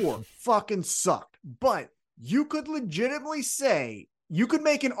other 4 fucking sucked. But you could legitimately say, you could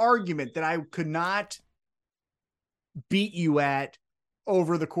make an argument that I could not beat you at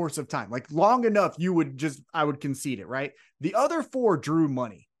over the course of time. Like long enough, I would concede it, right? The other 4 drew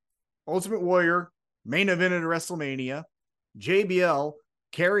money. Ultimate Warrior, main event at WrestleMania. JBL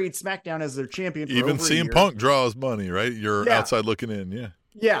carried SmackDown as their champion for Even over CM a year. Punk draws money, right? You're outside looking in, yeah.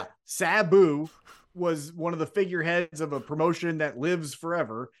 Yeah. Sabu was one of the figureheads of a promotion that lives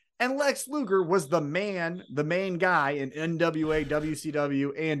forever. And Lex Luger was the main guy in NWA,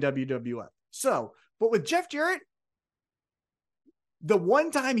 WCW, and WWF. So, but with Jeff Jarrett, the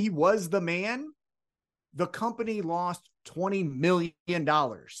one time he was the man, the company lost $20 million.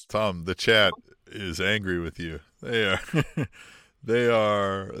 Tom, the chat is angry with you. They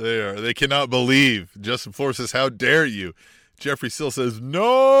are. They cannot believe. Justin Floor says, how dare you? Jeffrey Still says,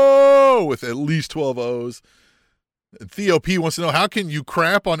 no, with at least 12 O's. And Theo P wants to know, how can you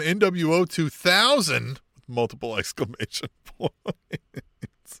crap on NWO 2000 with multiple exclamation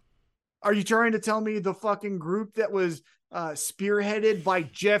points? Are you trying to tell me the fucking group that was spearheaded by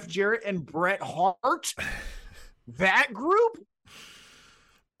Jeff Jarrett and Bret Hart? That group?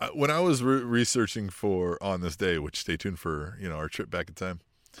 When I was researching for On This Day, which stay tuned for our trip back in time,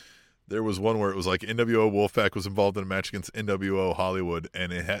 there was one where it was like NWO Wolfpack was involved in a match against NWO Hollywood,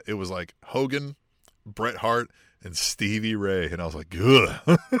 and it was like Hogan, Bret Hart, and Stevie Ray, and I was like,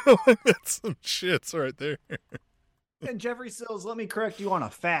 ugh. That's some shits right there. And Jeffrey Sills, let me correct you on a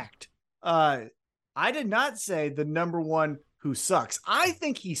fact. I did not say the number one who sucks. I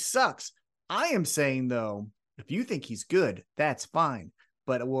think he sucks. I am saying, though, if you think he's good, that's fine.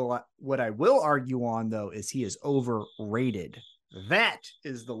 But what I will argue on, though, is he is overrated. That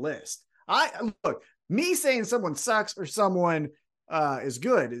is the list. Look, me saying someone sucks or someone is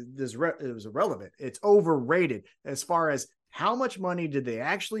good is irrelevant. It's overrated as far as how much money did they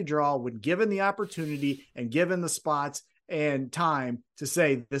actually draw when given the opportunity and given the spots and time to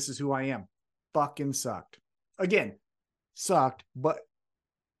say, this is who I am. Fucking sucked. Again, sucked, but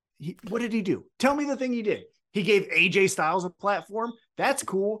what did he do? Tell me the thing he did. He gave AJ Styles a platform. That's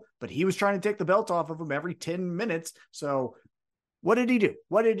cool, but he was trying to take the belt off of him every 10 minutes. So what did he do?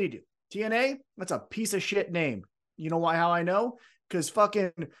 TNA? That's a piece of shit name. You know how I know? Because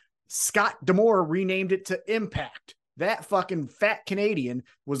fucking Scott D'Amore renamed it to Impact. That fucking fat Canadian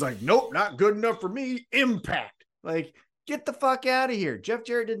was like, nope, not good enough for me. Impact. Like, get the fuck out of here. Jeff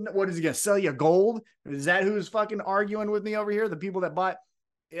Jarrett didn't. What is he going to sell you gold? Is that who's fucking arguing with me over here? The people that bought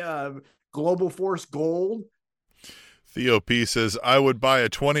Global Force gold? Theo P says, I would buy a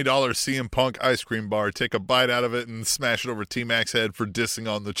 $20 CM Punk ice cream bar, take a bite out of it, and smash it over T-Mac's head for dissing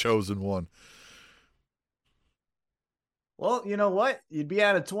on the Chosen One. Well, you know what? You'd be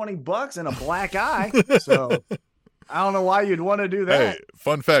out of $20 and a black eye. So I don't know why you'd want to do that. Hey,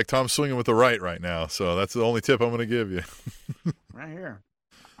 fun fact, Tom's swinging with the right now, so that's the only tip I'm going to give you. Right here.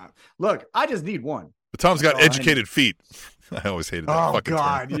 Look, I just need one. But Tom's got educated feet. I always hated that fucking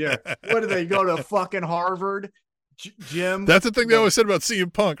God, term. yeah. What do they go to fucking Harvard? Jim? That's the thing they always said about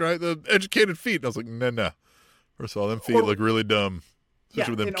CM Punk, right? The educated feet. And I was like, no. First of all, them feet look really dumb.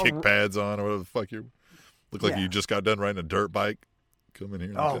 Especially with them kick pads on or whatever the fuck you look like you just got done riding a dirt bike. Come in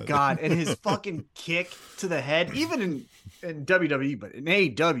here. Oh, God. And his fucking kick to the head, even in WWE, but in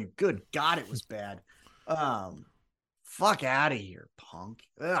AEW, good God, it was bad. fuck out of here, Punk.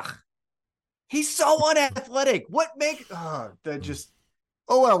 Ugh. He's so unathletic. What make that just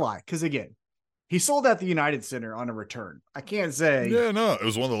OLI? Because again, he sold out the United Center on a return. I can't say. Yeah, no, it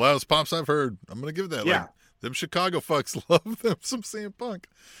was one of the loudest pops I've heard. I'm gonna give that. Yeah. Like, them Chicago fucks love them some CM Punk.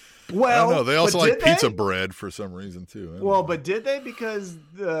 Well, I don't know. They also but like did pizza they? bread for some reason too. I don't Well, know. but did they? Because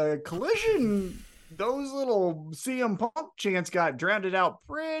the Collision, those little CM Punk chants got drowned out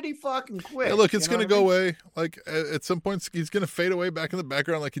pretty fucking quick. Hey, look, it's You know going to what I go mean? away. Like, at some point, he's going to fade away back in the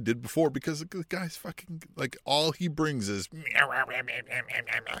background like he did before because the guy's fucking, like, all he brings is.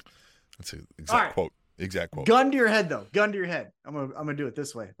 That's an exact All right. quote. Exact quote. Gun to your head, though. Gun to your head. I'm gonna do it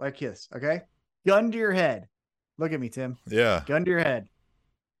this way, like this. Okay. Gun to your head. Look at me, Tim. Yeah. Gun to your head.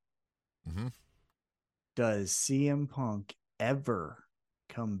 hmm Does CM Punk ever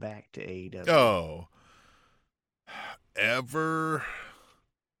come back to AEW? Oh. Ever?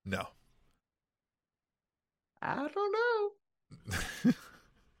 No. I don't know.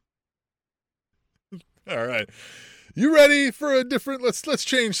 All right. You ready for a different let's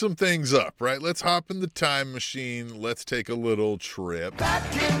change some things up, right? Let's hop in the time machine. Let's take a little trip. Back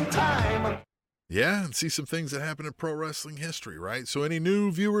in time. Yeah, and see some things that happen in pro wrestling history, right? So any new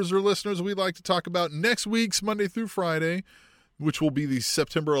viewers or listeners we'd like to talk about next week's Monday through Friday, which will be the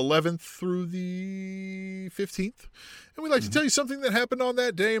September 11th through the 15th. And we'd like to tell you something that happened on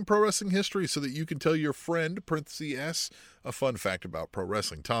that day in pro wrestling history so that you can tell your friend, parentheses S, a fun fact about pro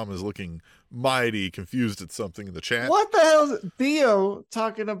wrestling. Tom is looking mighty confused at something in the chat. What the hell is Theo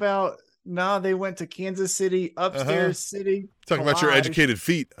talking about? Nah, they went to Kansas City, upstairs city. Talking about your collage. educated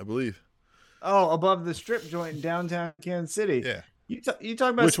feet, I believe. Oh, above the strip joint in downtown Kansas City. Yeah. You talking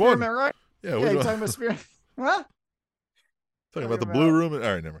about Which one? Spearmint, right? Yeah, Yeah, we're you doing- talking about Spearmint? Huh? Talking about the blue room. All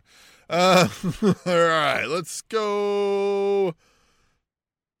right, never mind. All right, let's go.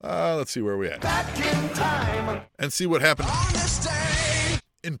 Let's see where we at. Back in time. And see what happened On this day.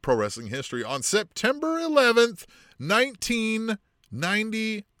 in pro wrestling history on September 11th,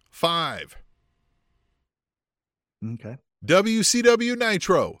 1995. Okay. WCW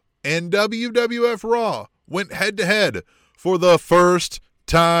Nitro and WWF Raw went head-to-head for the first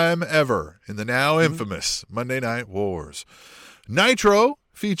time ever in the now infamous Monday Night Wars. Nitro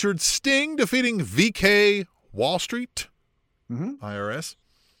featured Sting defeating VK Wall Street, IRS.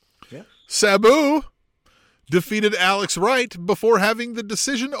 Yeah. Sabu defeated Alex Wright before having the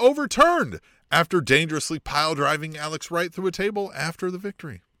decision overturned after dangerously pile-driving Alex Wright through a table after the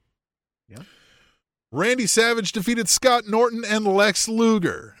victory. Yeah. Randy Savage defeated Scott Norton and Lex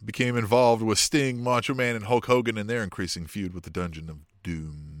Luger, became involved with Sting, Macho Man, and Hulk Hogan in their increasing feud with the Dungeon of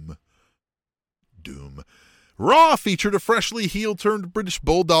Doom. Raw featured a freshly heel-turned British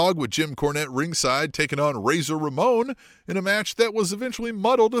Bulldog with Jim Cornette ringside taking on Razor Ramon in a match that was eventually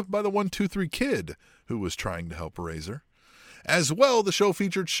muddled by the 1-2-3 Kid, who was trying to help Razor. As well, the show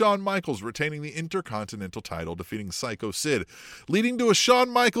featured Shawn Michaels retaining the Intercontinental title, defeating Psycho Sid, leading to a Shawn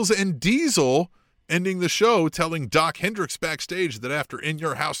Michaels and Diesel ending the show telling Doc Hendricks backstage that after In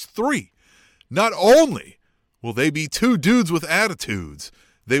Your House 3, not only will they be two dudes with attitudes,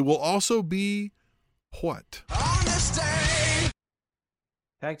 they will also be what? On this day.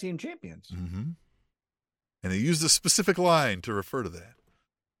 Tag team champions. Mm-hmm. And they used a specific line to refer to that.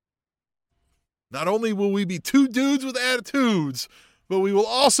 Not only will we be two dudes with attitudes, but we will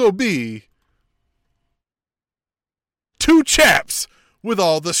also be two chaps with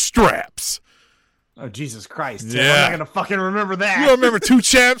all the straps. Oh, Jesus Christ. Tim. Yeah. I'm not going to fucking remember that. You don't remember two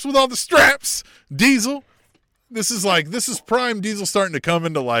chaps with all the straps? Diesel. This is prime Diesel starting to come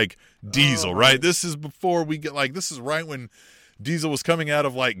into like Diesel, right? This is before we get like, this is right when Diesel was coming out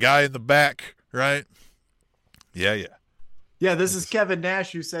of like guy in the back, right? Yeah. Yeah, this is Kevin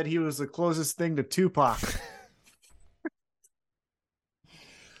Nash who said he was the closest thing to Tupac.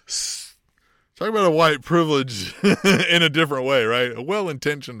 Talk about a white privilege in a different way, right? A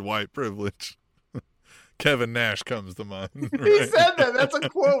well-intentioned white privilege. Kevin Nash comes to mind. He right? said that. That's a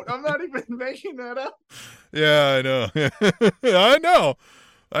quote. I'm not even making that up. Yeah, I know.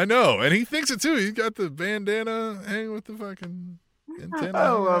 I know. And he thinks it too. He's got the bandana hanging with the fucking antenna. I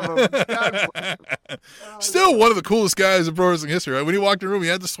love him. God bless him. Still one of the coolest guys in pro wrestling history, right? When he walked in the room, he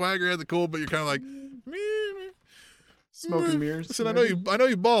had the swagger, he had the cool, but you're kind of like, meh. Smoking mirrors. Listen, I know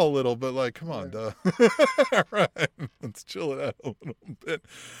you ball a little, but like, come on, duh. All right, let's chill it out a little bit.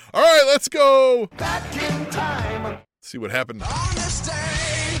 All right, let's go. Back in time. See what happened. On this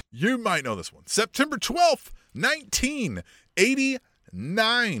day. You might know this one. September 12th,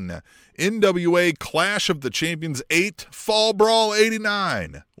 1989. NWA Clash of the Champions 8 Fall Brawl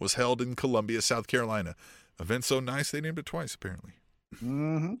 89 was held in Columbia, South Carolina. Event so nice they named it twice, apparently.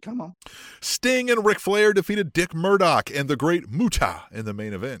 Come on. Sting and Ric Flair defeated Dick Murdoch and the Great Muta in the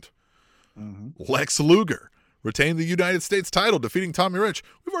main event. Lex Luger retained the United States title, defeating Tommy Rich.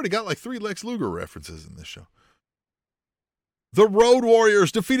 We've already got like 3 Lex Luger references in this show. The Road Warriors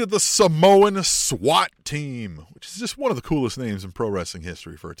defeated the Samoan SWAT team, which is just one of the coolest names in pro wrestling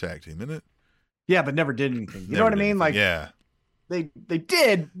history for a tag team, isn't it? Yeah, but never did anything. You know what I mean? Like, yeah, they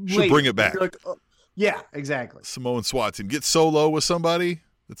did. Should bring it back. Like, yeah, exactly. Samoan SWAT team. Get Solo with somebody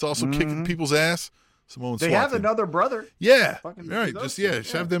that's also kicking people's ass. Samoan SWAT They have team. another brother. Yeah. All Fucking right. do those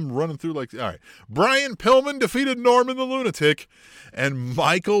Just two, have them running through like, all right. Brian Pillman defeated Norman the Lunatic, and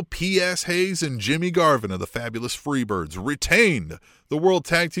Michael P.S. Hayes and Jimmy Garvin of the Fabulous Freebirds retained the World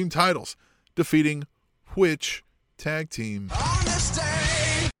Tag Team titles, defeating which tag team?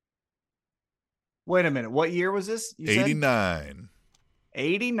 Wait a minute. What year was this? You said? 89.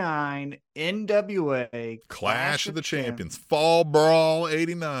 89 NWA Clash of the Champions. Fall Brawl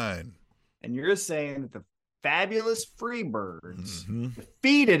 89. And you're saying that the Fabulous Freebirds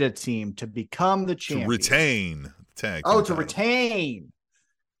defeated a team to become the champion. To retain the tag team. Oh, to title. retain.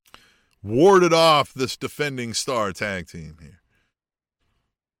 Warded off this defending star tag team here.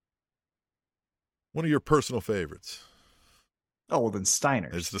 One of your personal favorites. Oh, well, then Steiner.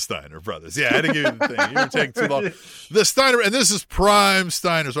 It's the Steiner brothers. Yeah, I had to give you the thing. You were taking too long. The Steiner, and this is prime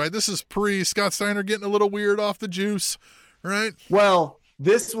Steiners, right? This is pre Scott Steiner getting a little weird off the juice, right? Well,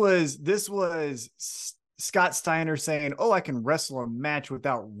 this was Scott Steiner saying, "Oh, I can wrestle a match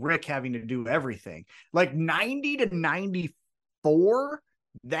without Rick having to do everything." Like 90 to 94,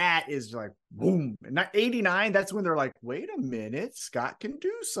 that is like boom. And 89, that's when they're like, "Wait a minute, Scott can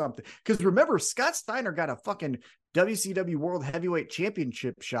do something." Because remember, Scott Steiner got a fucking WCW World Heavyweight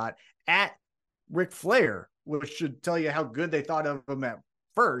Championship shot at Ric Flair, which should tell you how good they thought of him at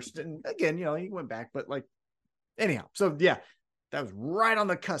first. And again, you know, he went back, but like, anyhow, so yeah, that was right on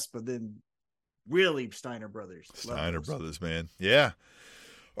the cusp of the really Steiner brothers. Steiner brothers, man. Yeah.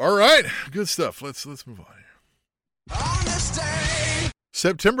 All right. Good stuff. Let's move on here.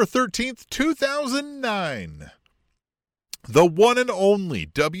 September 13th, 2009. The one and only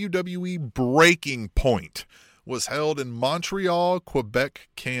WWE Breaking Point was held in Montreal, Quebec,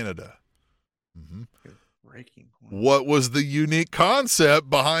 Canada. Breaking Point. What was the unique concept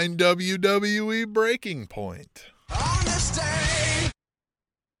behind WWE Breaking Point?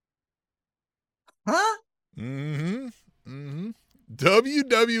 Huh?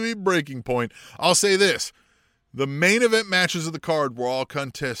 WWE Breaking Point. I'll say this. The main event matches of the card were all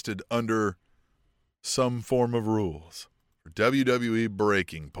contested under some form of rules for WWE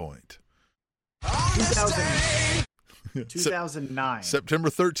Breaking Point. 2009. September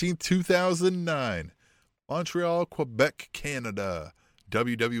 13th, 2009. Montreal, Quebec, Canada.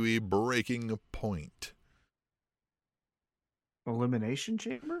 WWE Breaking Point. Elimination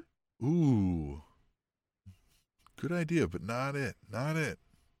Chamber? Ooh. Good idea, but not it. Not it.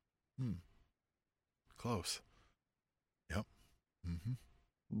 Close. Yep.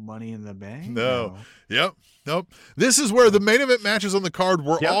 Money in the Bank? No. Yep. Nope. This is where the main event matches on the card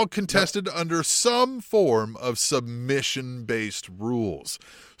were all contested under some form of submission-based rules.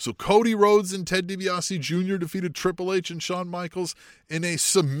 So Cody Rhodes and Ted DiBiase Jr. defeated Triple H and Shawn Michaels in a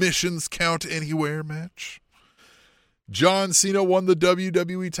submissions count anywhere match. John Cena won the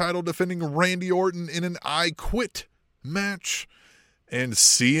WWE title defending Randy Orton in an I Quit match. And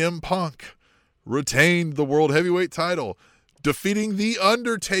CM Punk retained the World Heavyweight title, defeating The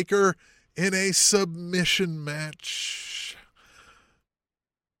Undertaker in a submission match.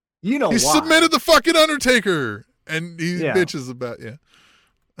 You know he why? submitted the fucking Undertaker, and he bitches about,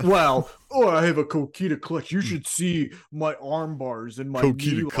 Well, I have a Coquita clutch. You should see my arm bars and my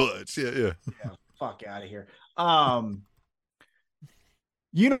Coquita knee clutch. Yeah. Fuck out of here.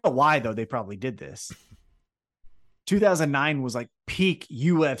 You know why, though, they probably did this. 2009 was like peak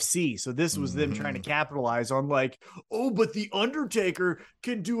UFC. So this was them trying to capitalize on like, oh, but The Undertaker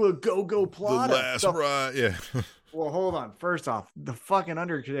can do a go-go plata. The last ride, yeah. Well, hold on. First off, the fucking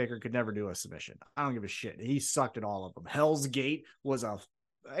Undertaker could never do a submission. I don't give a shit. He sucked at all of them. Hell's Gate was I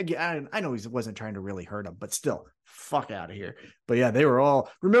know he wasn't trying to really hurt him, but still, fuck out of here. But yeah, they were all,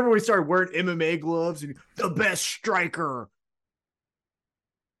 remember when we started wearing MMA gloves and the best striker.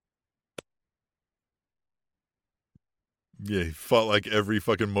 Yeah, he fought like every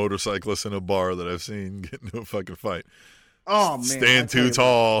fucking motorcyclist in a bar that I've seen get into a fucking fight. Oh, man. Stand too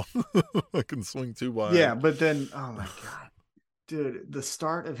tall. I can swing too wide. Yeah, but then, oh my God. Dude, the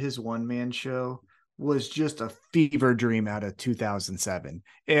start of his one-man show was just a fever dream out of 2007.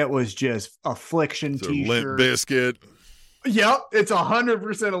 It was just Affliction it's t-shirt. Limp Bizkit. Yep, it's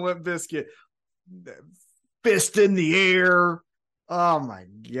 100% a Limp Bizkit. Fist in the air. Oh my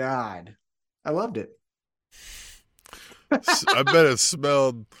God. I loved it. I bet it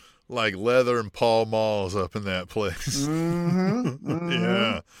smelled like leather and Pall Malls up in that place.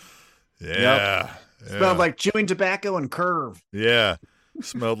 Yeah. Yeah. Smelled like chewing tobacco and Curve. Yeah.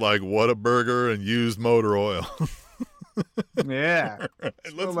 Smelled like Whataburger and used motor oil. Yeah. Right,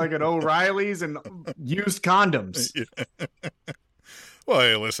 Smelled like an O'Reilly's and used condoms. Well,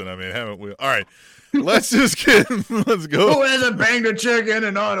 hey, listen, I mean, haven't we? All right. Let's just get, let's go. Who hasn't banged a chick in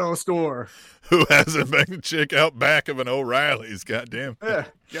an auto store? Who hasn't banged a chick out back of an O'Reilly's? Goddamn.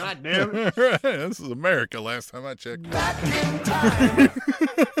 God damn it. Right. This is America last time I checked. Back in time.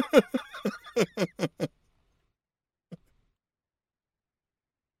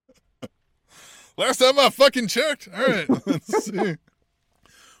 Last time I fucking checked. All right. Let's see.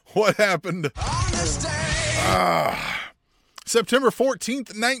 What happened? On this day. September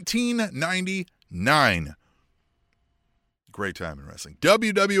 14th, 1999. Great time in wrestling.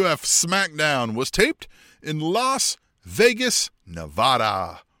 WWF SmackDown was taped in Las Vegas,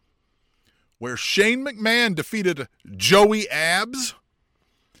 Nevada, where Shane McMahon defeated Joey Abs.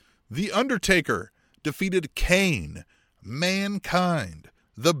 The Undertaker defeated Kane, Mankind,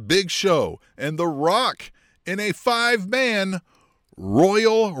 The Big Show, and The Rock in a 5-man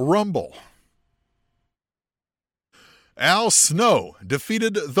Royal Rumble. Al Snow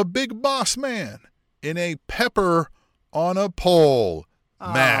defeated the Big Boss Man in a pepper on a pole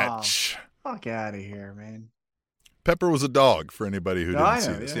match. Fuck out of here, man. Pepper was a dog for anybody who didn't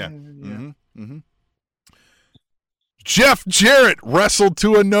see this. Yeah. Jeff Jarrett wrestled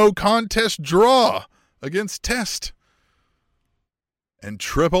to a no contest draw against Test. And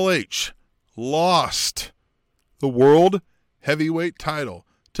Triple H lost the World Heavyweight title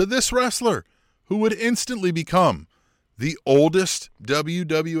to this wrestler who would instantly become the oldest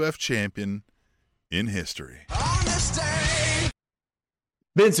WWF champion in history. On this day.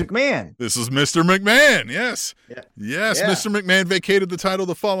 Vince McMahon. This is Mr. McMahon. Yes. Yeah. Yes, Yeah. Mr. McMahon vacated the title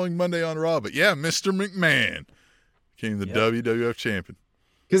the following Monday on Raw. But yeah, Mr. McMahon became the WWF champion.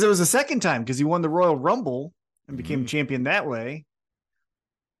 Because it was the second time because he won the Royal Rumble and became champion that way.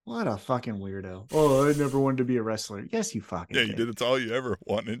 What a fucking weirdo. Oh, I never wanted to be a wrestler. Yes, you fucking Yeah, you did. It's all you ever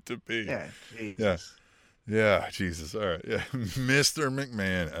wanted to be. Yeah. Jesus. Yeah. Yeah, Jesus. All right. Yeah. Mr.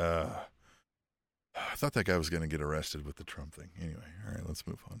 McMahon. I thought that guy was going to get arrested with the Trump thing. Anyway, all right, let's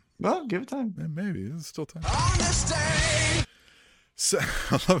move on. Well, give it time. Yeah, maybe. There's still time. On this day.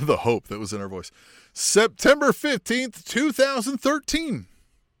 I love the hope that was in our voice. September 15th, 2013.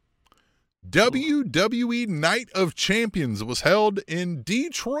 WWE Night of Champions was held in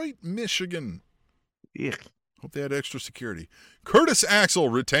Detroit, Michigan. Ugh. Hope they had extra security. Curtis Axel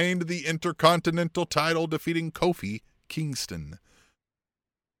retained the Intercontinental title, defeating Kofi Kingston.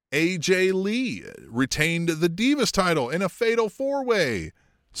 AJ Lee retained the Divas title in a fatal 4-way.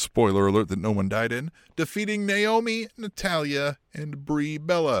 Spoiler alert that no one died in. Defeating Naomi, Natalia, and Brie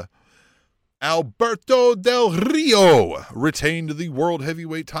Bella. Alberto Del Rio retained the World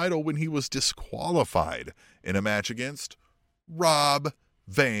Heavyweight title when he was disqualified in a match against Rob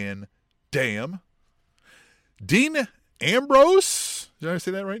Van Dam. Dean Ambrose, did I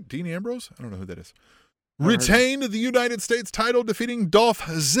say that right? Dean Ambrose? I don't know who that is. Retained the United States title, defeating Dolph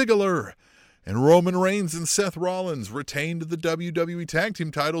Ziggler. And Roman Reigns and Seth Rollins retained the WWE Tag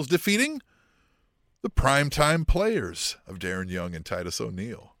Team titles, defeating the primetime players of Darren Young and Titus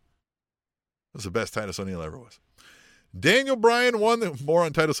O'Neil. That was the best Titus O'Neil ever was. Daniel Bryan won more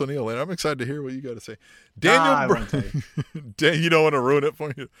on Titus O'Neil later. I'm excited to hear what you got to say. Daniel Bryan. You don't want to ruin it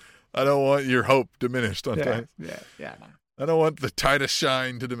for me. I don't want your hope diminished on Titus. Yeah. I don't want the Titus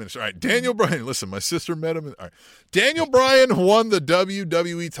shine to diminish. All right, Daniel Bryan. Listen, my sister met him. All right. Daniel Bryan won the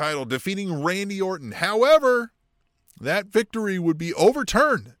WWE title, defeating Randy Orton. However, that victory would be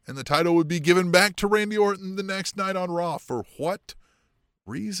overturned, and the title would be given back to Randy Orton the next night on Raw. For what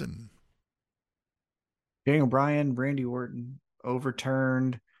reason? Daniel Bryan, Randy Orton,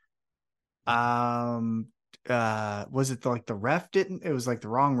 overturned. Was it like the ref didn't? It was like the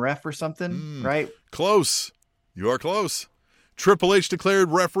wrong ref or something, right? Close. You are close. Triple H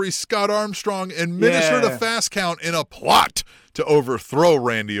declared referee Scott Armstrong administered a fast count in a plot to overthrow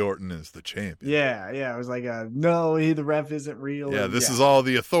Randy Orton as the champion. Yeah. It was like, no, the ref isn't real. Yeah, this is all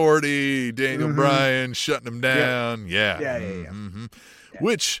the authority. Daniel Bryan shutting him down. Yeah.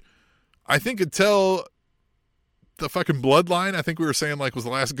 Which I think could tell the fucking Bloodline. I think we were saying like was the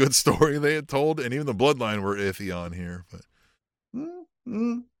last good story they had told, and even the Bloodline were iffy on here. But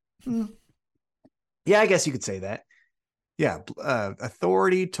yeah, I guess you could say that. Yeah,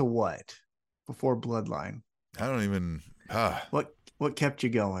 authority to what before Bloodline? I don't even. What kept you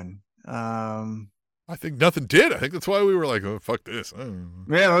going? I I think nothing did. I think that's why we were like, oh, fuck this.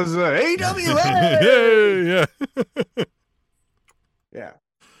 Yeah, it was yeah. Yeah.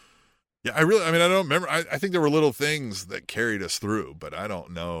 Yeah, I don't remember. I think there were little things that carried us through, but I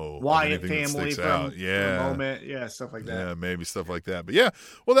don't know of Wyatt anything that family sticks from, out. from Yeah. the moment. Yeah, stuff like that. Yeah, maybe stuff like that. But yeah,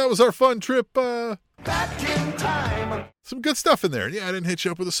 well, that was our fun trip. Back in time. Some good stuff in there. Yeah, I didn't hit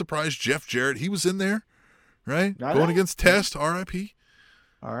you up with a surprise. Jeff Jarrett, he was in there, right? I Going know. against Test, R.I.P.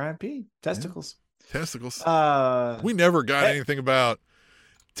 R.I.P. Testicles. Testicles. Uh, We never got Hey. anything about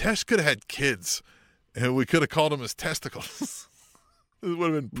Test could have had kids, and we could have called them as testicles. It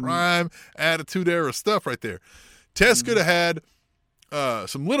would have been prime attitude era stuff right there. Test could have had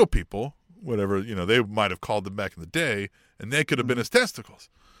some little people, whatever, they might have called them back in the day, and they could have been his testicles.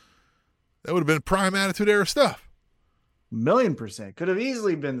 That would have been prime attitude era stuff. 1,000,000% could have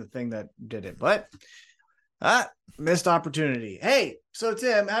easily been the thing that did it, but missed opportunity. Hey, so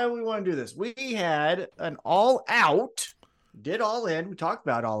Tim, how do we want to do this? We had an all out, did all in. We talked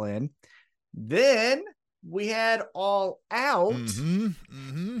about all in. Then we had all out,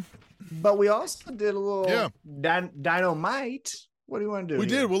 but we also did a little dynamite. What do you want to do? We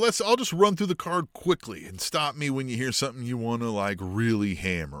here? did. Well, I'll just run through the card quickly and stop me when you hear something you want to like really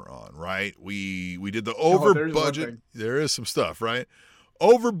hammer on, right? We did the over there's one budget. thing. There is some stuff, right?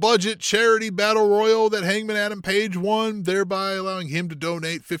 Over budget charity battle royal that Hangman Adam Page won, thereby allowing him to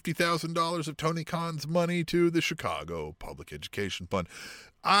donate $50,000 of Tony Khan's money to the Chicago Public Education Fund.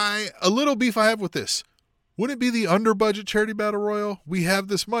 A little beef I have with this. Wouldn't it be the under budget charity battle royal? We have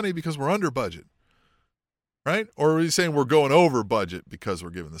this money because we're under budget. Right? Or are you saying we're going over budget because we're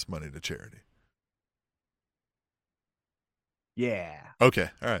giving this money to charity? Yeah. Okay.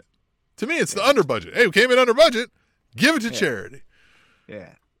 All right. To me, it's the under budget. Hey, we came in under budget. Give it to Yeah. charity.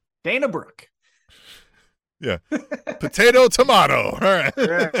 Yeah. Dana Brooke. Yeah. Potato, tomato. All right.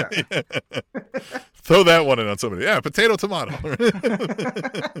 Yeah. Throw that one in on somebody. Yeah. Potato, tomato.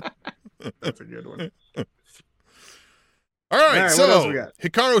 That's a good one. All right, what else we so got?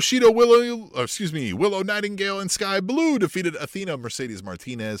 Hikaru Shido, Willow Nightingale, and Sky Blue defeated Athena, Mercedes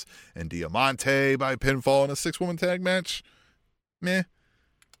Martinez, and Diamante by pinfall in a 6-woman tag match. Meh.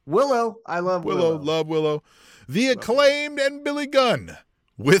 Willow. I love Willow. Love Willow. The Acclaimed and Billy Gunn,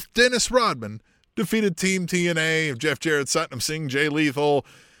 with Dennis Rodman, defeated Team TNA of Jeff Jarrett, Satnam Singh, Jay Lethal,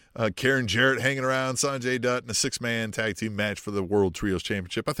 Karen Jarrett hanging around, Sanjay Dutt in a 6-man tag team match for the World Trios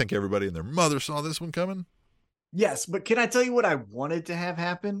Championship. I think everybody and their mother saw this one coming. Yes, but can I tell you what I wanted to have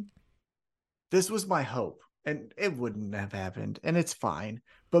happen? This was my hope, and it wouldn't have happened, and it's fine.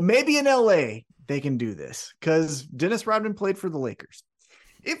 But maybe in LA, they can do this because Dennis Rodman played for the Lakers.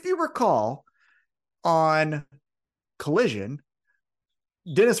 If you recall, on Collision,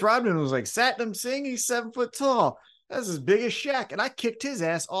 Dennis Rodman was like, Satnam Singh, he's 7 foot tall. That's as big as Shaq, and I kicked his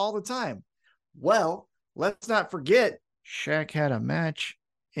ass all the time. Well, let's not forget, Shaq had a match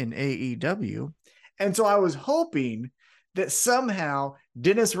in AEW. And so I was hoping that somehow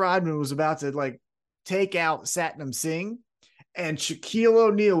Dennis Rodman was about to like take out Satnam Singh and Shaquille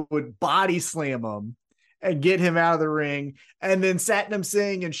O'Neal would body slam him and get him out of the ring. And then Satnam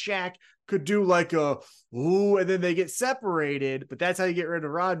Singh and Shaq could do like a, ooh, and then they get separated. But that's how you get rid of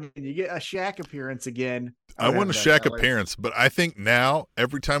Rodman. You get a Shaq appearance again. I want a Shaq appearance, but I think now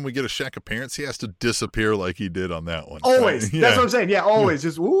every time we get a Shaq appearance, he has to disappear like he did on that one. Always. Yeah. That's what I'm saying. Yeah, always.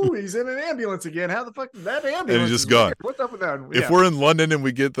 Just, ooh, he's in an ambulance again. How the fuck did that ambulance? And he's just is gone. weird. What's up with that? If we're in London and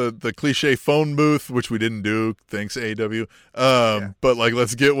we get the cliche phone booth, which we didn't do, thanks AEW, but like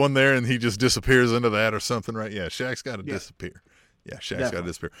let's get one there and he just disappears into that or something, right? Yeah, Shaq's got to disappear. Yeah, Shaq's got to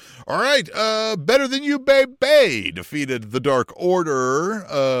disappear. All right, Better Than You, Baby defeated the Dark Order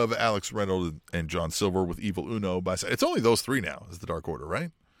of Alex Reynolds and John Silver with Evil Uno by side. It's only those three now is the Dark Order,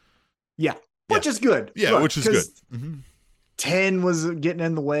 right? Yeah, which is good. Yeah, Look, which is good. 'cause Mm-hmm. 10 was getting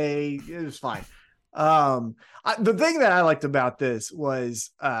in the way. It was fine. The thing that I liked about this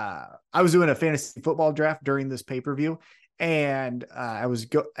was I was doing a fantasy football draft during this pay-per-view, and I was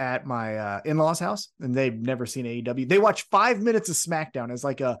at my in-laws house, and they've never seen AEW. They watched 5 minutes of SmackDown as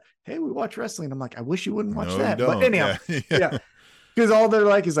like hey, we watch wrestling. I'm like, I wish you wouldn't watch that. But anyhow, yeah. Because all they're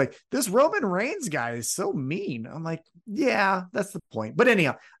like is like, this Roman Reigns guy is so mean. I'm like, yeah, that's the point. But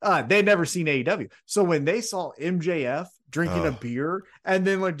anyhow, they'd never seen AEW. So when they saw MJF drinking a beer and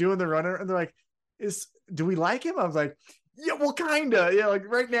then like doing the runner, and they're like, do we like him? I was like, yeah, well, kind of. Yeah, like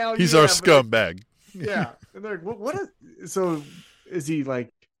right now. He's our scumbag. Yeah. And they're like, what is, so is he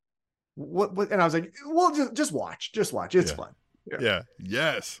like, what? And I was like, well, just watch. Just watch. It's fun. Yeah.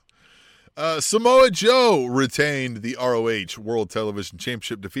 Yes. Samoa Joe retained the ROH World Television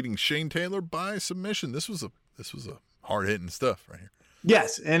Championship, defeating Shane Taylor by submission. This was a hard hitting stuff right here.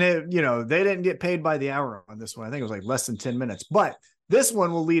 Yes, and they didn't get paid by the hour on this one. I think it was like less than 10 minutes. But this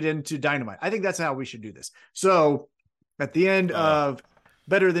one will lead into Dynamite. I think that's how we should do this. So at the end of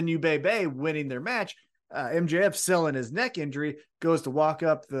Better Than You, Baby, winning their match, MJF selling his neck injury, goes to walk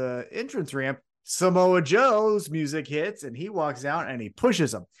up the entrance ramp. Samoa Joe's music hits, and he walks out and he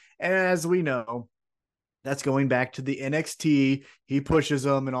pushes him. And as we know, that's going back to the NXT. He pushes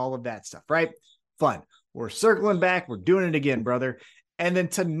them and all of that stuff, right? Fun. We're circling back. We're doing it again, brother. And then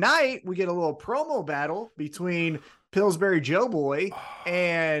tonight we get a little promo battle between Pillsbury Joe Boy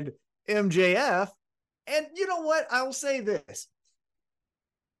and MJF. And you know what? I will say this.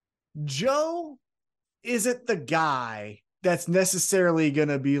 Joe isn't the guy that's necessarily going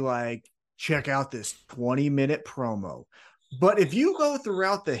to be like, check out this 20-minute promo. But if you go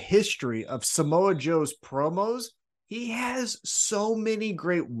throughout the history of Samoa Joe's promos, he has so many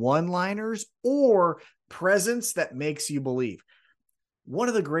great one-liners or presence that makes you believe. One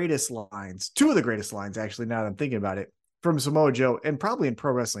of the greatest lines, two of the greatest lines, actually, now that I'm thinking about it, from Samoa Joe, and probably in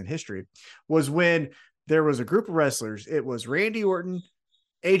pro wrestling history, was when there was a group of wrestlers. It was Randy Orton,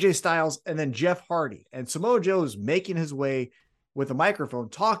 AJ Styles, and then Jeff Hardy. And Samoa Joe is making his way with a microphone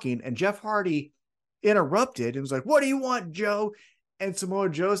talking, and Jeff Hardy interrupted and was like, "What do you want, Joe?" And Samoa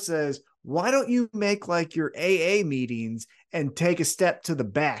Joe says, "Why don't you make like your AA meetings and take a step to the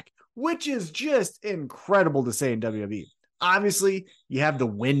back?" Which is just incredible to say in WWE. Obviously, you have the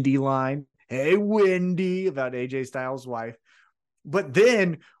Wendy line, "Hey, Wendy," about AJ Styles' wife. But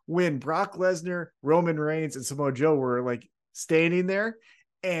then when Brock Lesnar, Roman Reigns, and Samoa Joe were like standing there,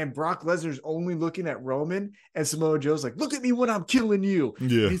 and Brock Lesnar's only looking at Roman, and Samoa Joe's like, "Look at me when I'm killing you."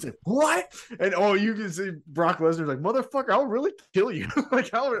 Yeah. And he's like, "What?" And you can see Brock Lesnar's like, "Motherfucker, I'll really kill you."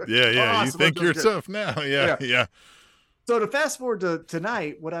 You think you're tough now. Yeah. So to fast forward to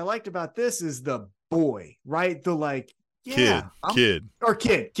tonight, what I liked about this is the boy, right? The like, kid.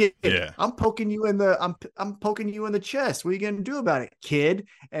 Yeah. I'm poking you in the chest. What are you gonna do about it, kid?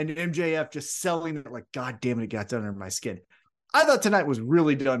 And MJF just selling it like, God damn it got done under my skin. I thought tonight was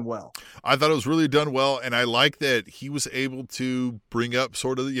really done well. I thought it was really done well, and I like that he was able to bring up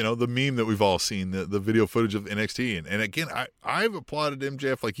sort of, the meme that we've all seen, the video footage of NXT. And again, I've applauded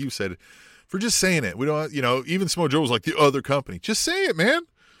MJF, like you said, for just saying it. We don't, even Samoa Joe was like, the other company. Just say it, man.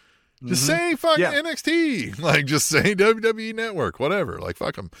 Just say fucking NXT. Like, just say WWE Network, whatever. Like,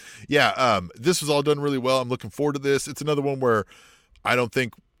 fuck them. Yeah, this was all done really well. I'm looking forward to this. It's another one where I don't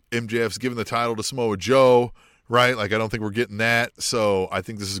think MJF's given the title to Samoa Joe, right? Like, I don't think we're getting that. So I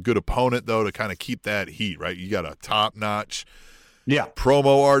think this is a good opponent, though, to kind of keep that heat, right? You got a top-notch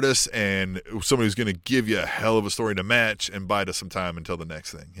promo artist and somebody who's going to give you a hell of a story to match and bide us some time until the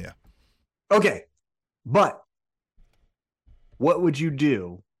next thing. Yeah. Okay. But what would you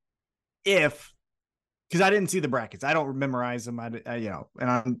do if, because I didn't see the brackets, I don't memorize them, and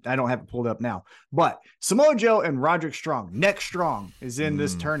I don't have it pulled up now, but Samoa Joe and Roderick Strong, Neck Strong, is in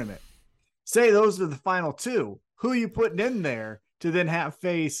this tournament. Say those are the final two. Who are you putting in there to then have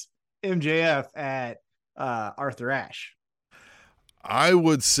face MJF at Arthur Ashe? I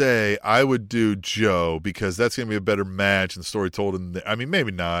would say I would do Joe, because that's going to be a better match and story told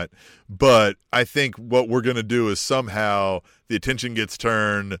maybe not, but I think what we're going to do is somehow the attention gets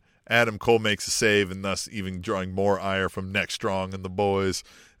turned, Adam Cole makes a save, and thus even drawing more ire from Neck Strong and the boys,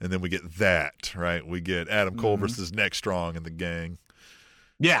 and then we get that, right? We get Adam Cole versus Neck Strong and the gang.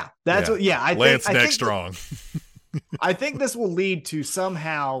 Yeah, that's what. Yeah, Lance Neck Strong. I think this will lead to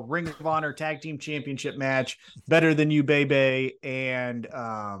somehow Ring of Honor Tag Team Championship match, Better Than You, Baby, and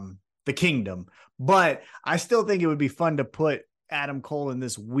the Kingdom. But I still think it would be fun to put Adam Cole in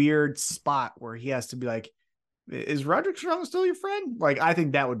this weird spot where he has to be like, "Is Roderick Strong still your friend?" Like, I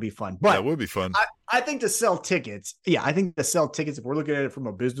think that would be fun. But that would be fun. I think to sell tickets, if we're looking at it from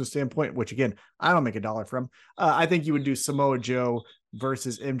a business standpoint, which again, I don't make $1 from, I think you would do Samoa Joe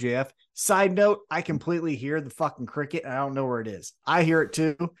versus MJF. Side note, I completely hear the fucking cricket, and I don't know where it is. I hear it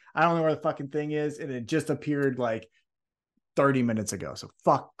too. I don't know where the fucking thing is, and it just appeared like 30 minutes ago. So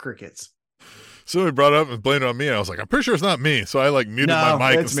fuck crickets. Somebody brought it up and blamed it on me. And I was like, I'm pretty sure it's not me. So I muted my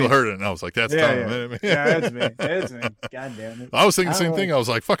mic and still heard it. And I was like, that's Tom. Yeah, it's me. It's me. God damn it. I was thinking the same thing. I was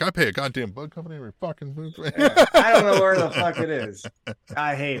like, fuck, I pay a goddamn bug company every fucking. I don't know where the fuck it is.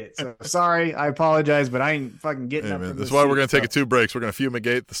 I hate it. So sorry. I apologize, but I ain't fucking getting up. That's why we're going to take 2 breaks. We're going to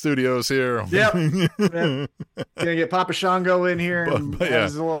fumigate the studios here. Yep. Gonna get Papa Shango in here and have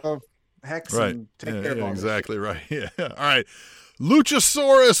his little hex and take care of all exactly right. Yeah. All right.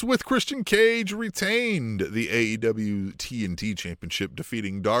 Luchasaurus with Christian Cage retained the AEW TNT Championship,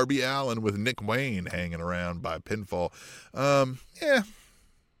 defeating Darby Allin with Nick Wayne hanging around by pinfall.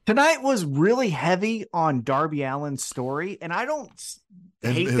 Tonight was really heavy on Darby Allin's story, and I don't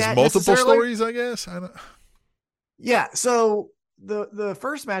And hate his that multiple necessarily. stories, I guess. I don't. Yeah, so the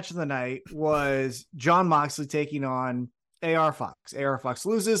first match of the night was John Moxley taking on AR Fox. AR Fox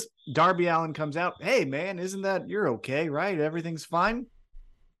loses. Darby Allin comes out. Hey, man, isn't that you're okay, right? Everything's fine.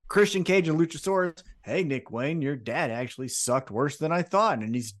 Christian Cage and Luchasaurus. Hey, Nick Wayne, your dad actually sucked worse than I thought,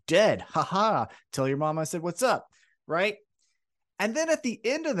 and he's dead. Haha. Tell your mom I said what's up, right? And then at the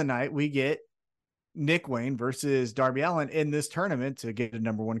end of the night, we get Nick Wayne versus Darby Allin in this tournament to get a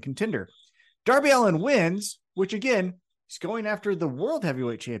number one contender. Darby Allin wins, which again, he's going after the World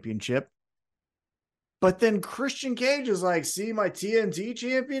Heavyweight Championship. But then Christian Cage is like, see my TNT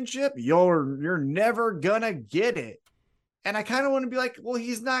championship? You're never gonna get it. And I kind of want to be like, well,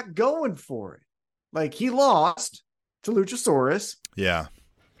 he's not going for it. Like, he lost to Luchasaurus. Yeah.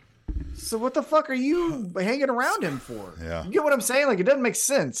 So what the fuck are you hanging around him for? Yeah. You get what I'm saying? Like, it doesn't make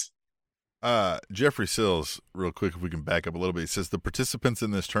sense. Jeffrey Sills, real quick, if we can back up a little bit, he says the participants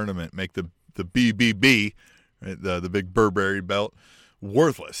in this tournament make the BBB, right, the Big Burberry belt,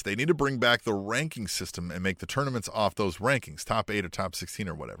 worthless. They need to bring back the ranking system and make the tournaments off those rankings, top 8 or top 16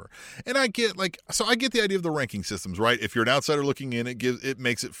 or whatever. And I get the idea of the ranking systems, right? If you're an outsider looking in, it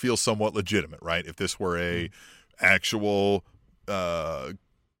makes it feel somewhat legitimate, right? If this were a actual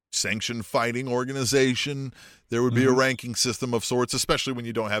sanctioned fighting organization, there would be a ranking system of sorts, especially when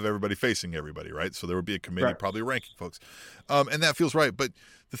you don't have everybody facing everybody, right? So there would be a committee probably ranking folks. And that feels right. But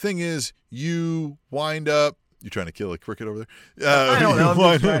the thing is, you wind up, you're trying to kill a cricket over there? I don't know. I'm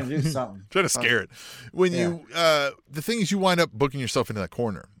just trying to do something. Trying to scare it. When you, the thing is, you wind up booking yourself into that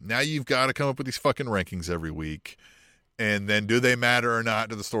corner. Now you've got to come up with these fucking rankings every week. And then do they matter or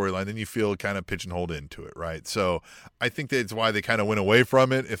not to the storyline? Then you feel kind of pigeonholed into it, right? So I think that's why they kind of went away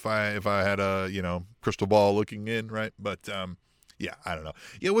from it. If I had a crystal ball looking in, right? But yeah, I don't know.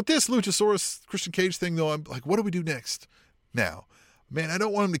 Yeah, with this Luchasaurus Christian Cage thing though, I'm like, what do we do next? Now, man, I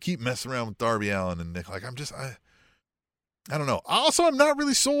don't want him to keep messing around with Darby Allin and Nick. Like, I don't know. Also, I'm not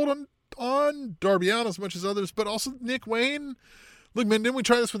really sold on Darby Allin as much as others, but also Nick Wayne. Look, man, didn't we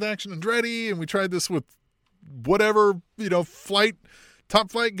try this with Action Andretti, and we tried this with whatever, top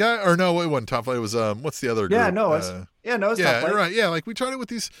flight guy, or no, it wasn't top flight. It was what's the other group? It's top flight. Right. Yeah, like we tried it with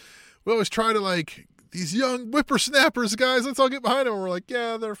these. We always try to like these young whippersnappers guys. Let's all get behind them. And we're like,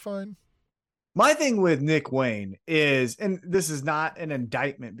 yeah, they're fine. My thing with Nick Wayne is, and this is not an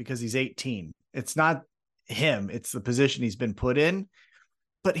indictment because he's 18. It's not him. It's the position he's been put in.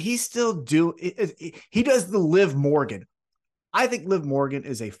 But he still he does the Liv Morgan. I think Liv Morgan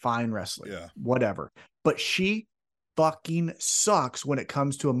is a fine wrestler. Yeah. Whatever. But she fucking sucks when it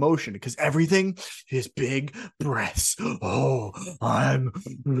comes to emotion because everything is big breaths. Oh, I'm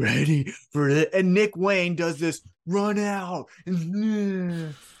ready for it. And Nick Wayne does this run out.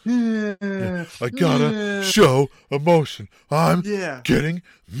 Yeah, I gotta show emotion. I'm getting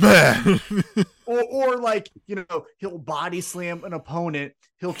mad. or like, he'll body slam an opponent.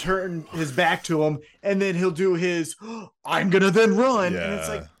 He'll turn his back to him and then he'll do his, I'm going to then run. Yeah. And it's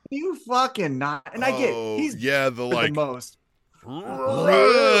like, you fucking not. And I get, he's the most.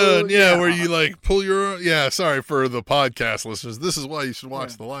 Run. Yeah, where you like pull your, sorry for the podcast listeners. This is why you should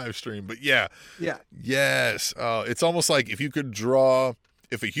watch the live stream. But yes. It's almost like if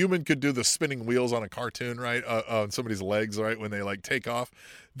a human could do the spinning wheels on a cartoon, right, on somebody's legs, right, when they like take off,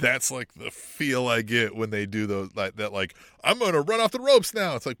 that's like the feel I get when they do those, like I'm going to run off the ropes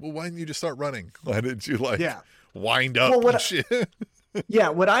now. It's like, well, why didn't you just start running? Why did you wind up and shit?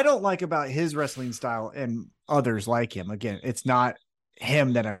 What I don't like about his wrestling style and others like him, again, it's not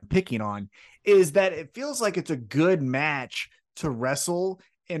him that I'm picking on, is that it feels like it's a good match to wrestle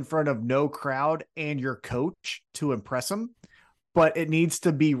in front of no crowd and your coach to impress him. But it needs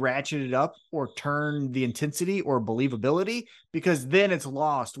to be ratcheted up or turn the intensity or believability, because then it's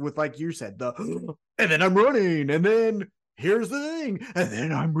lost with, like you said, and then I'm running, and then here's the thing, and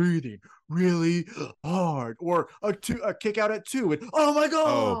then I'm breathing really hard, or a kick out at 2, and oh my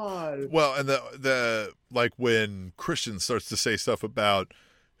god. Well, and the like when Christian starts to say stuff about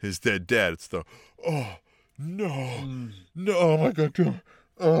his dead dad, it's the oh my god,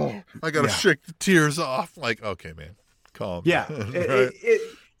 I gotta shake the tears off. Like, okay, man. Calm. Yeah. Right?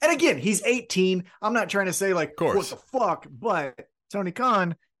 And again, he's 18. I'm not trying to say like, what the fuck, but Tony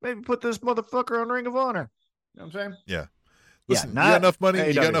Khan, maybe put this motherfucker on Ring of Honor. You know what I'm saying? Yeah. Listen, you got enough money,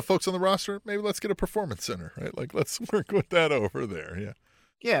 you got enough folks on the roster, maybe let's get a performance center, right? Like, let's work with that over there. Yeah.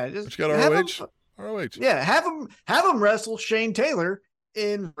 Yeah. Just got ROH. ROH. Yeah. Have him wrestle Shane Taylor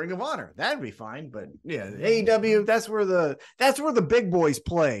in Ring of Honor. That'd be fine. But yeah, AEW, that's where the big boys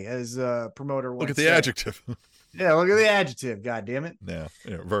play, as promoter. Look at the adjective. Yeah, look at the adjective. God damn it. Yeah,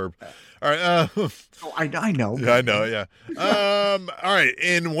 verb. All right. Oh, I know. Yeah, I know. Yeah. All right.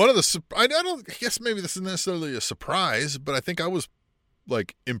 In one of the, I guess maybe this isn't necessarily a surprise, but I think I was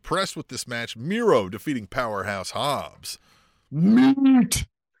like impressed with this match. Miro defeating Powerhouse Hobbs. Meat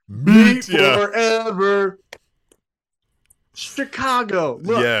Yeah. forever. Chicago.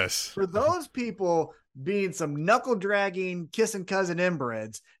 Look, Yes. for those people being some knuckle dragging, kissing cousin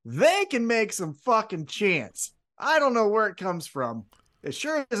inbreds, they can make some fucking chants. I don't know where it comes from. It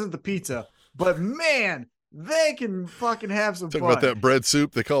sure isn't the pizza, but man, they can fucking have some Talk fun. about that bread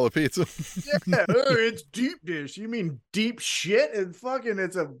soup they call a pizza. Yeah, it's deep dish. You mean deep shit? And fucking,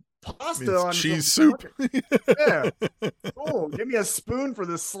 it's a pasta It's on cheese some soup. yeah. Oh, give me a spoon for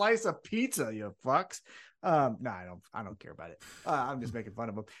this slice of pizza, you fucks. No, I don't care about it. I'm just making fun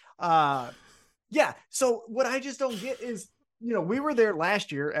of them. Yeah. So what I just don't get is, we were there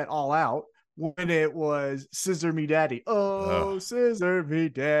last year at All Out when it was Scissor Me Daddy. Oh, Scissor Me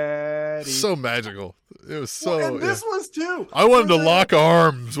Daddy. So magical. It was so. Well, and this was too. I wanted to lock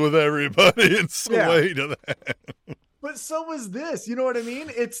arms with everybody and sway to that. But so was this. You know what I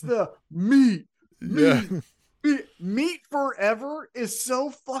mean? It's the meat. Yeah. Meat forever is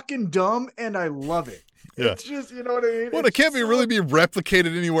so fucking dumb, and I love it. Yeah. It's just, you know what I mean? Well, it can't really be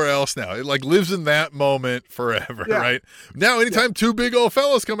replicated anywhere else now. It like lives in that moment forever, right? Now, anytime two big old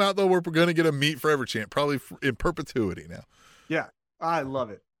fellas come out, though, we're going to get a meat forever chant, probably in perpetuity now. Yeah, I love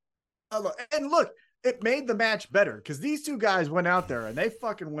it. And look, it made the match better because these two guys went out there and they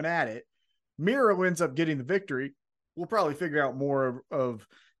fucking went at it. Miro ends up getting the victory. We'll probably figure out more of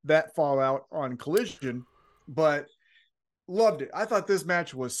that fallout on Collision, but loved it. I thought this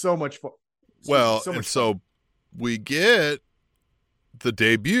match was so much fun. Well, so much so we get the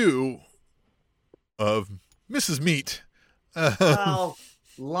debut of Mrs. Meat. Well,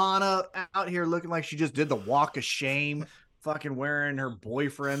 Lana out here looking like she just did the walk of shame, fucking wearing her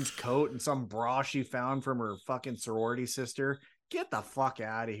boyfriend's coat and some bra she found from her fucking sorority sister. Get the fuck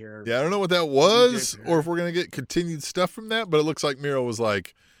out of here. Yeah, I don't know what that was or if we're going to get continued stuff from that, but it looks like Miro was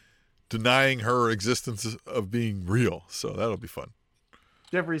like denying her existence of being real. So that'll be fun.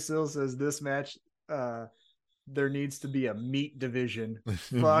 Jeffrey Sills says this match, there needs to be a meat division.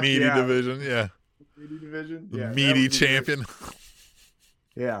 Meaty division, yeah. Meaty division? The Yeah, meaty champion.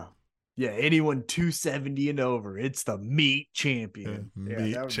 Yeah. Yeah, anyone 270 and over, it's the meat champion.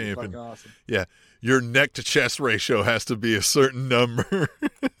 Meat that would champion. be fucking awesome. Yeah, your neck to chest ratio has to be a certain number.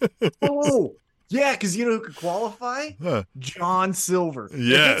 Oh, yeah, because you know who could qualify? Huh. John Silver.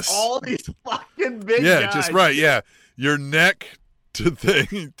 Yes. Against all these fucking big Yeah, guys. just right. Yeah, your neck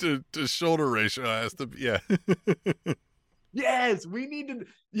to shoulder ratio has to be. Yeah. Yes, we need to.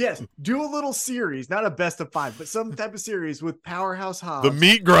 Yes, do a little series, not a best of 5, but some type of series with Powerhouse Hobbs. The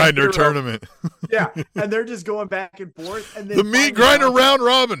meat grinder tournament. Yeah, and they're just going back and forth. And then The meat grinder round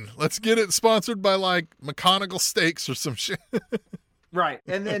robin. Let's get it sponsored by like McConnell Steaks or some shit. Right,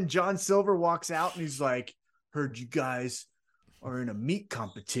 and then John Silver walks out and he's like, "Heard you guys are in a meat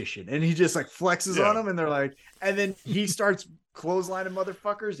competition," and he just like flexes on them, and they're like, and then he starts clotheslining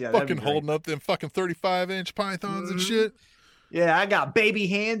motherfuckers. Yeah, Fucking holding up them fucking 35-inch pythons and shit. Yeah, I got baby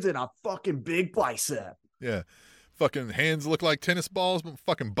hands and a fucking big bicep. Yeah. Fucking hands look like tennis balls, but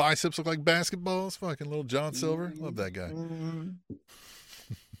fucking biceps look like basketballs. Fucking little John Silver. Love that guy.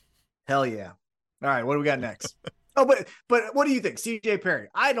 Hell yeah. All right, what do we got next? Oh, but what do you think? CJ Perry.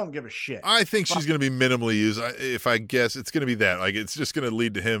 I don't give a shit. I think she's going to be minimally used. If I guess, it's going to be that. Like, it's just going to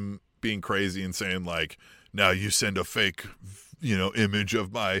lead to him being crazy and saying, like, now you send a fake, image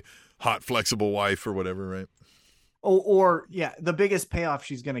of my hot, flexible wife or whatever, right? Or yeah, the biggest payoff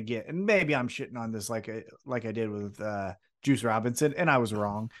she's gonna get, and maybe I'm shitting on this like I did with Juice Robinson, and I was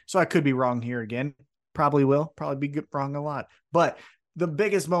wrong, so I could be wrong here again. Probably be wrong a lot, but the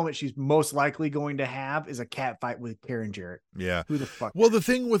biggest moment she's most likely going to have is a cat fight with Karen Jarrett. Yeah. Who the fuck? Well, the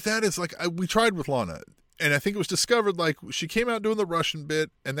thing with that is, like, we tried with Lana, and I think it was discovered, like, she came out doing the Russian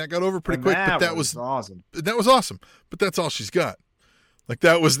bit, and that got over pretty quick. But that was awesome. That was awesome. But that's all she's got. Like,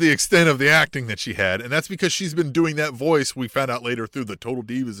 that was the extent of the acting that she had. And that's because she's been doing that voice. We found out later through the Total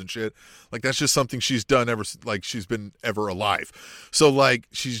Divas and shit. Like, that's just something she's done she's been ever alive. So, like,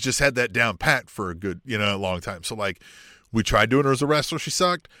 she's just had that down pat for a good, a long time. So, like, we tried doing her as a wrestler. She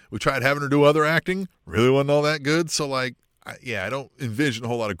sucked. We tried having her do other acting. Really wasn't all that good. So, like, I don't envision a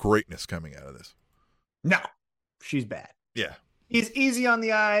whole lot of greatness coming out of this. No, she's bad. Yeah. He's easy on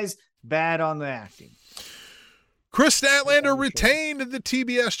the eyes, bad on the acting. Chris Statlander retained the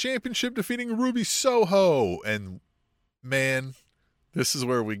TBS championship, defeating Ruby Soho. And, man, this is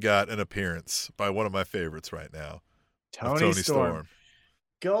where we got an appearance by one of my favorites right now. Tony Storm.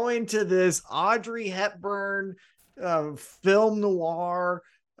 going to this Audrey Hepburn film noir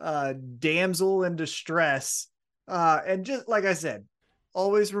damsel in distress. And just like I said,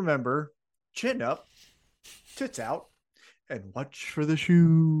 always remember, chin up, tits out, and watch for the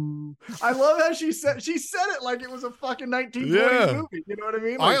shoe. I love how she said it like it was a fucking 1920s movie. You know what I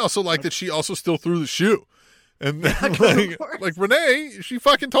mean? I also like that she also still threw the shoe. And like Renee, she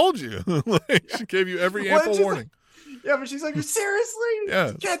fucking told you. She gave you every ample warning. Yeah, but she's like, seriously?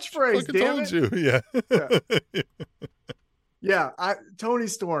 Yeah. Catchphrase, damn told you. Yeah. Yeah, Toni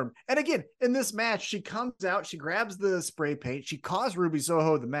Storm. And again, in this match, she comes out, she grabs the spray paint, she costs Ruby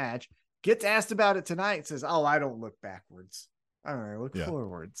Soho the match, gets asked about it tonight, says, "Oh, I don't look backwards. I look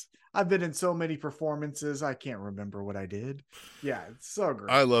forwards. I've been in so many performances, I can't remember what I did." Yeah, it's so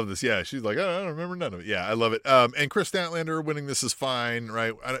great. I love this. Yeah, she's like, I don't remember none of it. Yeah, I love it. And Chris Statlander winning this is fine,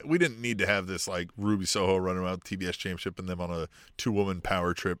 right? We didn't need to have this like Ruby Soho running around the TBS Championship and them on a 2-woman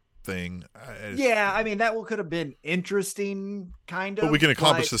power trip thing. Yeah, I mean, that could have been interesting, kind of. But we can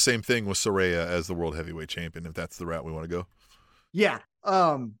accomplish the same thing with Saraya as the World Heavyweight Champion if that's the route we want to go. Yeah.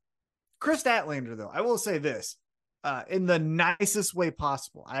 Chris Statlander, though, I will say this. In the nicest way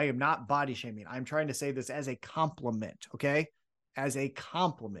possible. I am not body shaming. I'm trying to say this as a compliment, okay? As a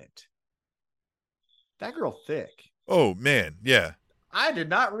compliment. That girl thick. Oh, man. Yeah. I did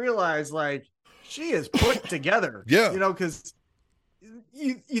not realize, like, she is put together. Yeah. You know, because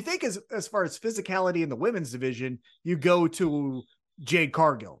you think as far as physicality in the women's division, you go to Jade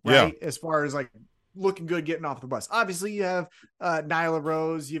Cargill, right? Yeah. As far as, like, looking good getting off the bus. Obviously you have Nyla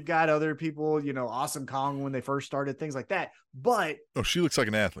Rose, you've got other people, you know, Awesome Kong when they first started, things like that. But she looks like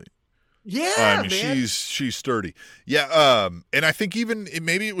an athlete. Yeah, I mean, man. she's sturdy. Yeah, and I think even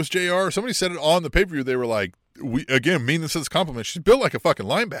maybe it was JR, somebody said it on the pay-per-view, they were like, we again mean this as a compliment, she's built like a fucking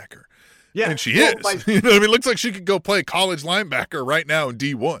linebacker. Yeah. And she is. You know what I mean? Looks like she could go play college linebacker right now in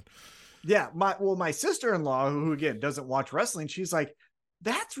D1. Yeah, my sister-in-law, who again doesn't watch wrestling, she's like,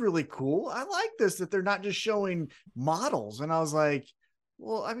 that's really cool. I like this, that they're not just showing models. And I was like,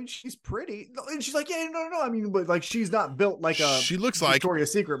 well, I mean, she's pretty. And she's like, yeah, no. I mean, but like, she's not built like she looks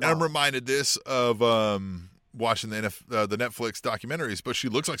Victoria's Secret model. And I'm reminded this of watching the Netflix documentaries, but she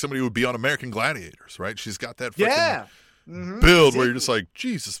looks like somebody who would be on American Gladiators, right? She's got that build where you're just like,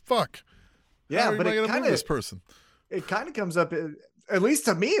 Jesus, fuck. Yeah, but it kind of this person. It kind of comes up. At least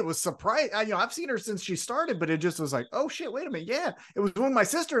to me, it was surprising. I've seen her since she started, but it just was like, oh shit, wait a minute. Yeah. It was when my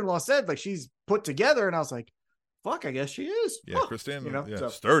sister-in-law said like she's put together, and I was like, fuck, I guess she is. Yeah, Kristen,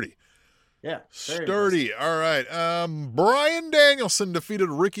 sturdy. Yeah. Sturdy. All right. Bryan Danielson defeated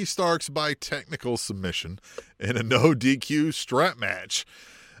Ricky Starks by technical submission in a no DQ strap match.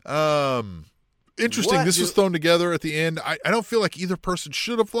 Interesting. This was thrown together at the end. I don't feel like either person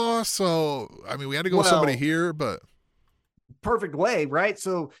should have lost. So, I mean, we had to go with somebody here, but perfect way, right?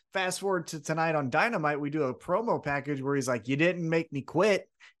 So fast forward to tonight on Dynamite, we do a promo package where he's like, you didn't make me quit.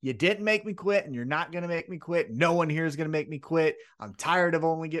 You didn't make me quit, and you're not going to make me quit. No one here is going to make me quit. I'm tired of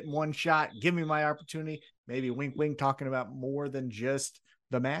only getting one shot. Give me my opportunity. Maybe wink, wink, talking about more than just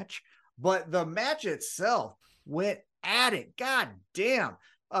the match. But the match itself went at it. God damn.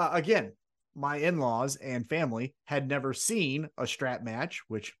 Again, my in-laws and family had never seen a strap match,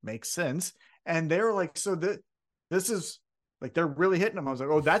 which makes sense. And they were like, so this is, like, they're really hitting them. I was like,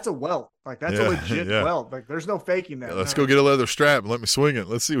 oh, that's a welt. Like, that's a legit welt. Like, there's no faking that. Yeah, let's go get a leather strap and let me swing it.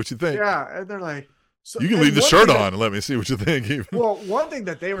 Let's see what you think. Yeah. And they're like, so, you can leave the shirt on and let me see what you think. Well, one thing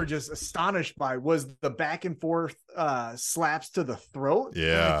that they were just astonished by was the back and forth slaps to the throat.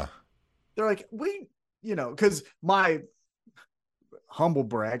 Yeah. They're like, because my humble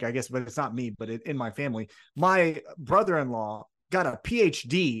brag, I guess, but it's not me, but in my family, my brother-in-law got a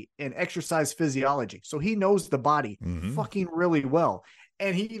PhD in exercise physiology. So he knows the body fucking really well.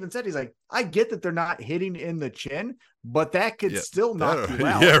 And he even said, he's like, I get that they're not hitting in the chin, but that could still knock you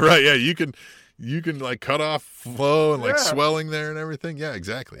out. Yeah, right. Yeah. You can like cut off flow and like swelling there and everything. Yeah,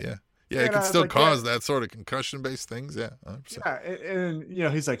 exactly. Yeah. Yeah. It can still cause that sort of concussion based things. Yeah. 100%. Yeah.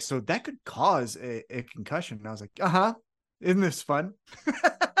 And he's like, so that could cause a concussion. And I was like, isn't this fun?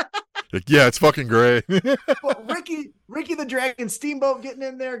 Yeah, it's fucking great. Well, Ricky the Dragon Steamboat getting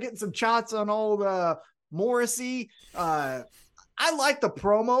in there, getting some shots on old Morrissey. I like the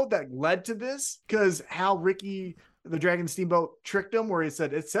promo that led to this, because how Ricky the Dragon Steamboat tricked him, where he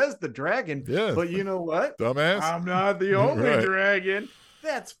said, it says the dragon, but you know what? Dumbass. I'm not the only dragon.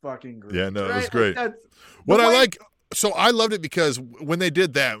 That's fucking great. Yeah, no, it was great. So I loved it because when they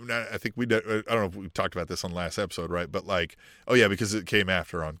did that, I think I don't know if we talked about this on the last episode, right? But like, because it came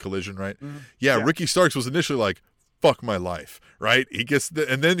after on Collision, right? Mm-hmm. Yeah, Ricky Starks was initially like, fuck my life, right?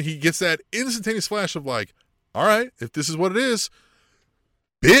 And then he gets that instantaneous flash of like, all right, if this is what it is,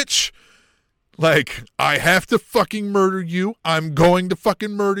 bitch. Like, I have to fucking murder you. I'm going to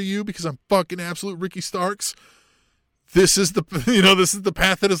fucking murder you because I'm fucking absolute Ricky Starks. This is the, this is the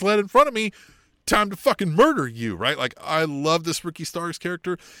path that is led in front of me. Time to fucking murder you, right? Like, I love this Ricky Starks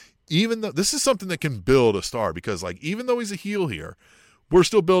character. Even though this is something that can build a star, because like, even though he's a heel here, we're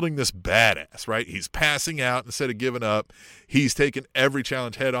still building this badass, right? He's passing out instead of giving up. He's taking every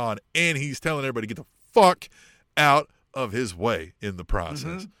challenge head on, and he's telling everybody to get the fuck out of his way in the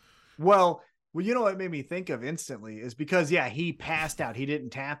process. Mm-hmm. Well, you know what made me think of instantly is because, he passed out. He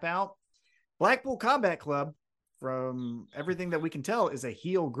didn't tap out. Blackpool Combat Club, from everything that we can tell, is a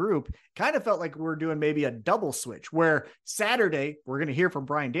heel group. Kind of felt like we're doing maybe a double switch where Saturday we're going to hear from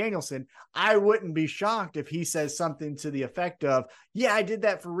Bryan Danielson. I wouldn't be shocked if he says something to the effect of, I did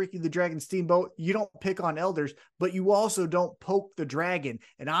that for Ricky the Dragon Steamboat. You don't pick on elders, but you also don't poke the dragon.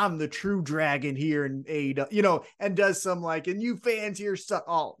 And I'm the true dragon here in AEW, and does some like, and you fans here,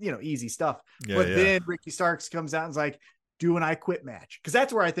 all, easy stuff. But then Ricky Starks comes out and is like, do an I Quit match. Because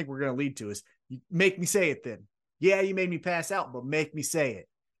that's where I think we're going to lead to is, you make me say it then. Yeah, you made me pass out, but make me say it.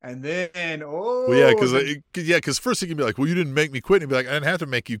 And then, because first he can be like, well, you didn't make me quit. And he'd be like, I didn't have to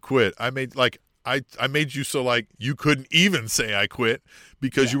make you quit. I made I made you so like you couldn't even say I quit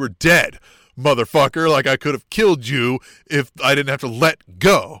because you were dead, motherfucker. Like I could have killed you if I didn't have to let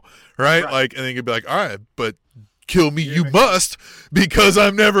go, right? Like, and then you'd be like, all right, but kill me you must because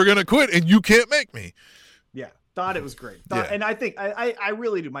I'm never gonna quit and you can't make me. Thought it was great. And I think I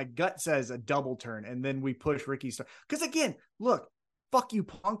really do. My gut says a double turn, and then we push Ricky Starks. Because again, look, fuck you,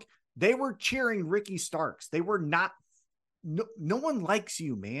 Punk. They were cheering Ricky Starks. They were not. No one likes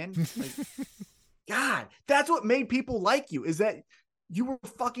you, man. Like, God, that's what made people like you. Is that you were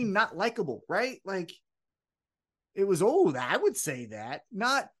fucking not likable, right? Like it was. I would say that,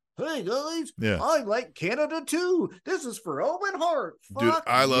 not. Hey guys, I like Canada too. This is for Owen Hart. Dude,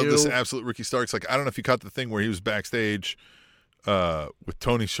 I love this absolute Ricky Starks. Like, I don't know if you caught the thing where he was backstage with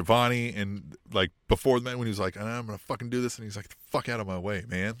Tony Schiavone, and like before that when he was like, I'm gonna fucking do this, and he's like, the fuck out of my way,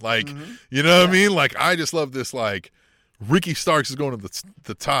 man. Like, you know what I mean? Like, I just love this. Like, Ricky Starks is going to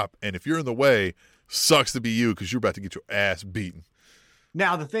the top, and if you're in the way, sucks to be you because you're about to get your ass beaten.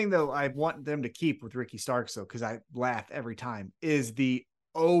 Now, the thing though, I want them to keep with Ricky Starks though, because I laugh every time, is the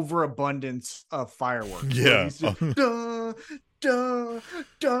overabundance of fireworks. Yeah. He's just, dun, dun,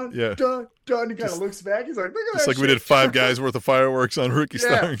 dun, dun, dun. He kind of looks back. He's like, look at that. It's like shit. we did 5 guys worth of fireworks on Ricky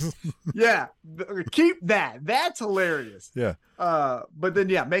Starks. Keep that. That's hilarious. Yeah. But then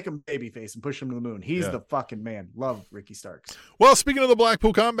make him babyface and push him to the moon. He's the fucking man. Love Ricky Starks. Well, speaking of the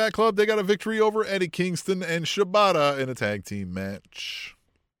Blackpool Combat Club, they got a victory over Eddie Kingston and Shibata in a tag team match.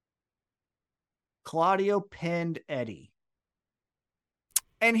 Claudio pinned Eddie.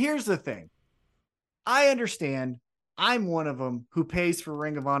 And here's the thing. I understand I'm one of them who pays for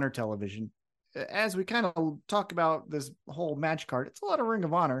Ring of Honor television. As we kind of talk about this whole match card, it's a lot of Ring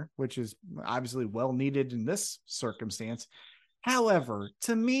of Honor, which is obviously well needed in this circumstance. However,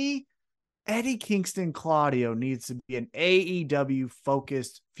 to me, Eddie Kingston Claudio needs to be an AEW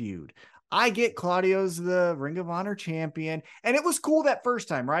focused feud. I get Claudio's the Ring of Honor champion, and it was cool that first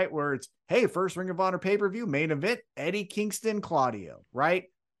time, right? Where it's, hey, first Ring of Honor pay-per-view, main event, Eddie Kingston Claudio, right?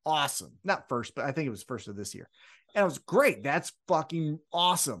 Awesome. Not first, but I think it was first of this year. And it was great. That's fucking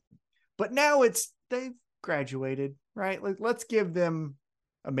awesome. But now they've graduated, right? Like, let's give them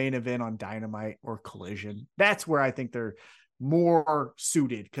a main event on Dynamite or Collision. That's where I think they're more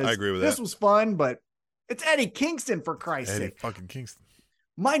suited. Because I agree with this that. was fun, but it's Eddie Kingston, for Christ's Eddie sake. fucking Kingston.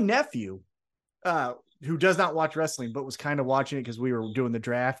 My nephew, who does not watch wrestling, but was kind of watching it because we were doing the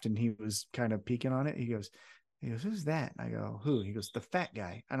draft and he was kind of peeking on it. He goes, who's that? And I go, who? He goes, the fat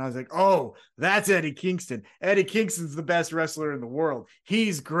guy. And I was like, oh, that's Eddie Kingston. Eddie Kingston's the best wrestler in the world.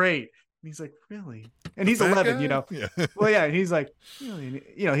 He's great. And he's like, really? And he's 11, Yeah. Well, yeah. And he's like, really?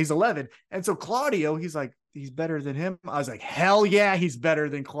 He's 11. And so Claudio, he's like, he's better than him. I was like, hell yeah, he's better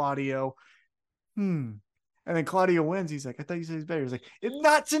than Claudio. And then Claudio wins. He's like, I thought you said he's better. He's like,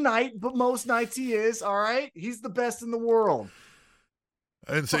 not tonight, but most nights he is. All right. He's the best in the world.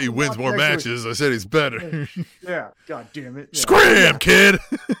 I didn't say he wins more matches. I said he's better. Yeah. God damn it. Yeah. Scram, kid.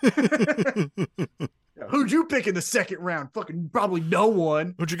 Who'd you pick in the second round? Fucking probably no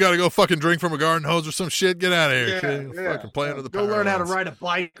one. Don't you got to go fucking drink from a garden hose or some shit? Get out of here, kid. Yeah. Fucking play under the Go power learn how to lines. ride a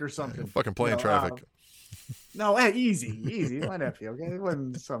bike or something. Fucking play in traffic. No, easy. My nephew. Okay, it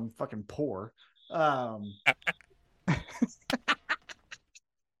wasn't some fucking poor.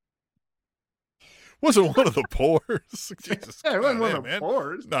 Wasn't one of the pores. Jesus. Yeah, it wasn't one goddamn, of the man.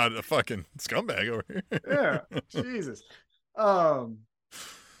 poors. Not a fucking scumbag over here. Yeah, Jesus.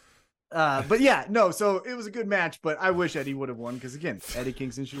 But yeah, no, so it was a good match, but I wish Eddie would have won because, again, Eddie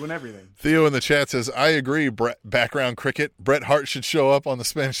Kingston should win everything. Theo in the chat says, I agree, background cricket. Bret Hart should show up on the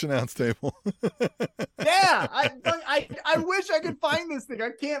Spanish announce table. Yeah, I wish I could find this thing.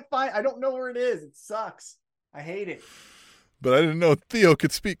 I don't know where it is. It sucks. I hate it. But I didn't know Theo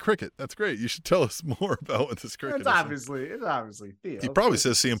could speak cricket. That's great. You should tell us more about what this cricket It's obviously Theo. He probably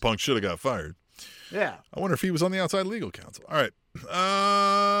says CM Punk should have got fired. Yeah. I wonder if he was on the outside legal counsel. All right.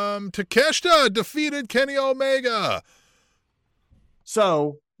 Takeshita defeated Kenny Omega.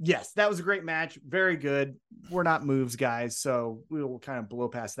 So, yes, that was a great match. Very good. We're not moves guys, so we will kind of blow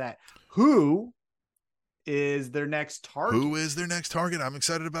past that. Who is their next target? Who is their next target? I'm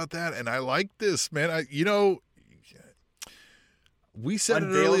excited about that, and I like this, man. We said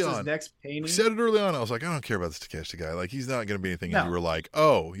Unveils it early his on. next painting. We said it early on. I was like, I don't care about this Takeshita guy. Like, he's not going to be anything. No. And you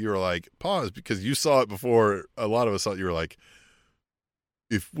were like, pause, because you saw it before. A lot of us thought you were like,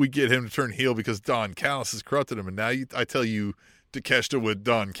 if we get him to turn heel because Don Callis has corrupted him, and now I tell you Takeshita with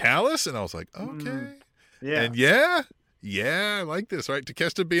Don Callis, and I was like, okay. Yeah. And yeah, I like this, right?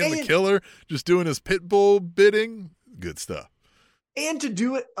 Takeshita being the killer, just doing his pit bull bidding. Good stuff. And to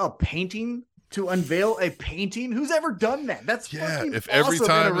do it to unveil a painting. Who's ever done that? That's fucking if every awesome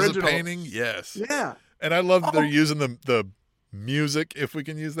time and is a original. painting, yes. Yeah. And I love that they're using the music, if we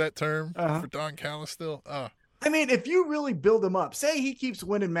can use that term, for Don Callis still. I mean, if you really build him up, say he keeps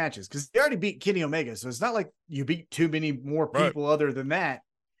winning matches, because he already beat Kenny Omega, so it's not like you beat too many more people other than that.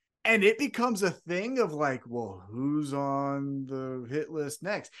 And it becomes a thing of like, well, who's on the hit list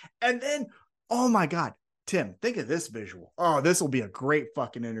next? And then, oh my God, Tim, think of this visual. Oh, this will be a great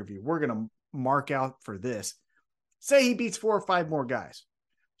fucking interview. We're going to mark out for this. Say he beats 4 or 5 more guys.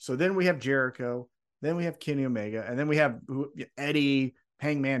 So then we have Jericho, then we have Kenny Omega, and then we have Eddie,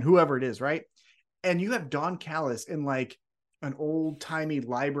 Hangman, whoever it is, right? And you have Don Callis in like an old timey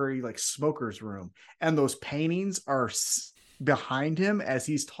library, like smoker's room. And those paintings are behind him as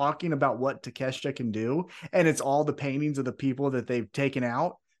he's talking about what Takeshita can do. And it's all the paintings of the people that they've taken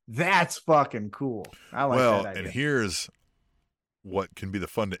out. That's fucking cool. I like that idea. And here's what can be the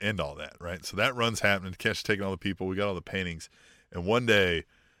fun to end all that, right? So that run's happening. Takeshita taking all the people. We got all the paintings. And one day,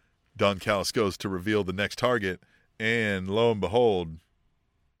 Don Callis goes to reveal the next target. And lo and behold,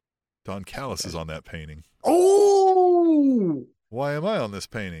 Don Callis is on that painting. Oh! Why am I on this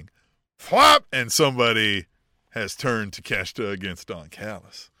painting? Flop! And somebody has turned Takeshita against Don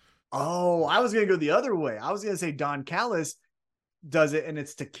Callis. Oh, I was going to go the other way. I was going to say Don Callis does it, and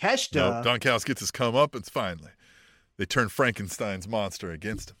it's Takeshita. No, Don Callis gets his comeuppance finally. They turn Frankenstein's monster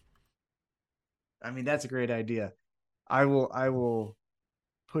against him. I mean, that's a great idea. I will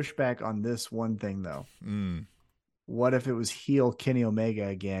push back on this one thing, though. What if it was heel Kenny Omega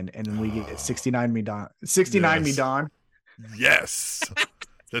again, and then we get 69 Me Don? 69 Me Don. Yes.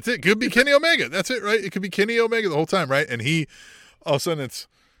 That's it. Could be Kenny Omega. That's it, right? It could be Kenny Omega the whole time, right? And he, all of a sudden, it's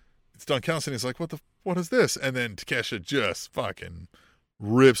Don Callis, and he's like, what is this? And then Takeshita just fucking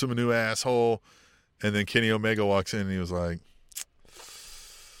rips him a new asshole. And then Kenny Omega walks in, and he was like,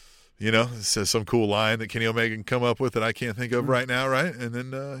 says some cool line that Kenny Omega can come up with that I can't think of right now, right? And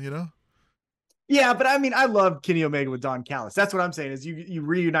then, Yeah, but I mean, I love Kenny Omega with Don Callis. That's what I'm saying is you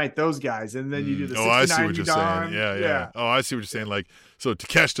reunite those guys, and then you do the 69 I see what you're Don. saying. Yeah. Oh, I see what you're saying. Like, so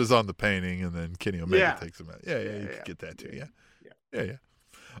Takeshita's on the painting, and then Kenny Omega takes him out. Yeah, you could get that too. Yeah.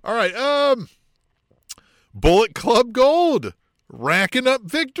 All right. Bullet Club Gold racking up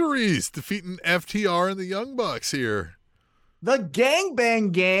victories, defeating FTR and the Young Bucks here. The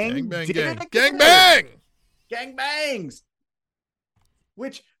Gangbang Gang. Gangbangs.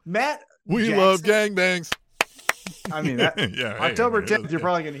 Which Matt. We Jackson, love gangbangs. I mean, that, October 10th, you're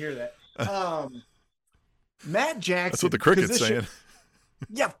probably going to hear that. Matt Jackson. That's what the cricket's saying.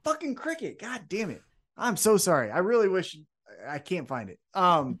 Yeah, fucking cricket. God damn it. I'm so sorry. I really wish I can't find it.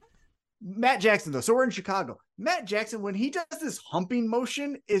 Matt Jackson, though. So we're in Chicago. Matt Jackson, when he does this humping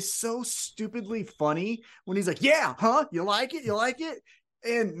motion, is so stupidly funny when he's like, yeah, huh? You like it? You like it?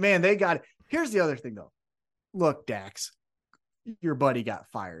 And man, they got it. Here's the other thing, though. Look, Dax, your buddy got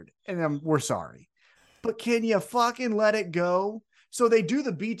fired, and we're sorry. But can you fucking let it go? So they do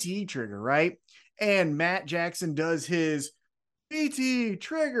the BTE trigger, right? And Matt Jackson does his BT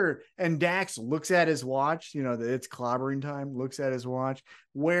trigger, and Dax looks at his watch, it's clobbering time, looks at his watch,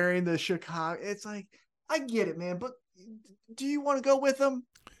 wearing the Chicago. It's like, I get it, man, but do you want to go with him?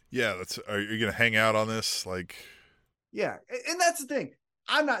 Yeah, are you going to hang out on this? Like, yeah, and that's the thing.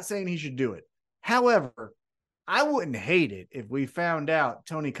 I'm not saying he should do it. However, I wouldn't hate it if we found out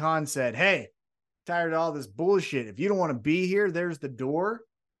Tony Khan said, hey, tired of all this bullshit. If you don't want to be here, there's the door.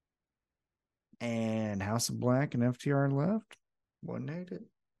 And House of Black and FTR left. Wouldn't hate it.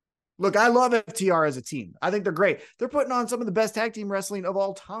 Look, I love FTR as a team. I think they're great. They're putting on some of the best tag team wrestling of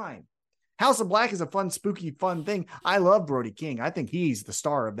all time. House of Black is a fun, spooky, fun thing. I love Brody King. I think he's the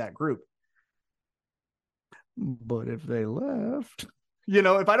star of that group. But if they left,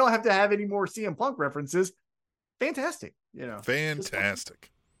 if I don't have to have any more CM Punk references, fantastic.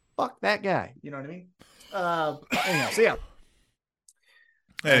 Fantastic. Fuck that guy. You know what I mean? Anyhow, so yeah.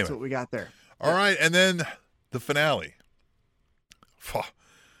 That's what we got there. All right, and then the finale.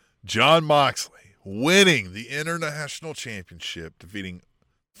 Jon Moxley winning the International Championship, defeating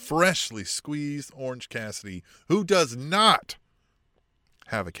freshly squeezed Orange Cassidy, who does not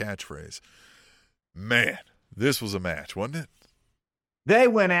have a catchphrase. Man, this was a match, wasn't it? They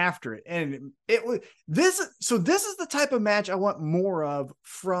went after it, and it was this. So this is the type of match I want more of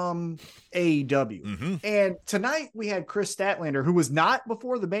from AEW. Mm-hmm. And tonight we had Chris Statlander, who was not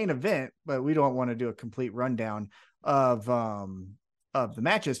before the main event, but we don't want to do a complete rundown of the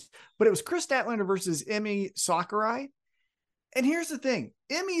matches. But it was Chris Statlander versus Emi Sakurai. And here's the thing: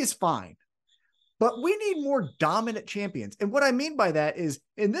 Emi is fine, but we need more dominant champions. And what I mean by that is,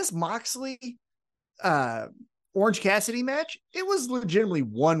 in this Moxley Orange Cassidy match, it was legitimately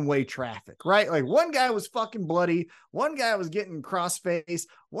one-way traffic, right? Like, one guy was fucking bloody, one guy was getting cross-faced,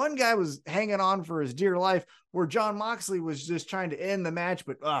 one guy was hanging on for his dear life, where Jon Moxley was just trying to end the match,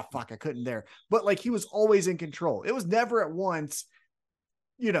 but I couldn't there. But like, he was always in control. It was never at once,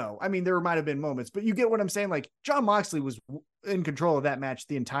 I mean, there might have been moments, but you get what I'm saying? Like, Jon Moxley was in control of that match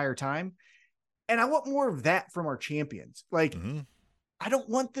the entire time. And I want more of that from our champions. Like, I don't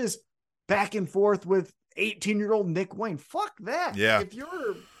want this back and forth with 18-year-old Nick Wayne. Fuck that. Yeah. If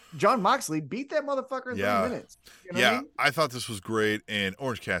you're Jon Moxley, beat that motherfucker in 30 minutes. You know what I mean? I thought this was great, and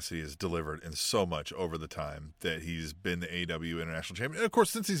Orange Cassidy has delivered in so much over the time that he's been the AEW International Champion, and of course,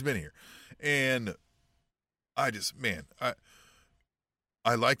 since he's been here. And I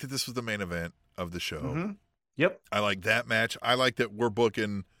like that this was the main event of the show. Mm-hmm. Yep. I like that match. I like that we're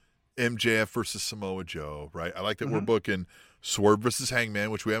booking MJF versus Samoa Joe, right? I like that we're booking Swerve versus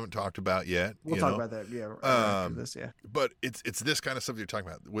Hangman, which we haven't talked about yet. We'll talk about that, after this, yeah. But it's this kind of stuff you're talking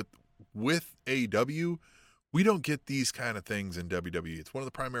about. With AEW, we don't get these kind of things in WWE. It's one of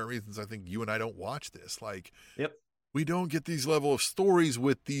the primary reasons I think you and I don't watch this. Like, we don't get these level of stories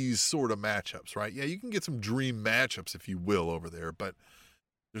with these sort of matchups, right? Yeah, you can get some dream matchups, if you will, over there, but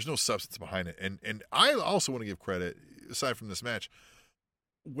there's no substance behind it. And I also want to give credit, aside from this match,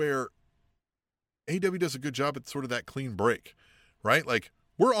 where AEW does a good job at sort of that clean break, right? Like,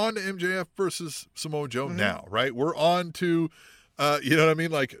 we're on to MJF versus Samoa Joe now, right? We're on to, you know what I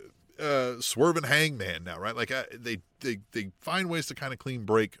mean? Like, Swerve and Hangman now, right? Like, they find ways to kind of clean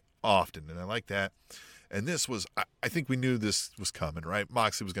break often, and I like that. And this was, I think we knew this was coming, right?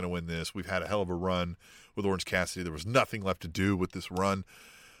 Moxley was going to win this. We've had a hell of a run with Orange Cassidy. There was nothing left to do with this run.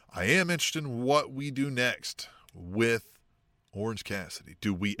 I am interested in what we do next with Orange Cassidy.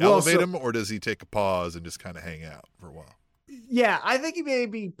 Do we elevate him, or does he take a pause and just kind of hang out for a while? Yeah, I think he may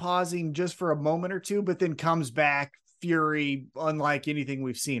be pausing just for a moment or two, but then comes back fury, unlike anything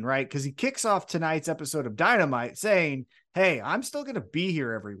we've seen, right? Because he kicks off tonight's episode of Dynamite saying, hey, I'm still going to be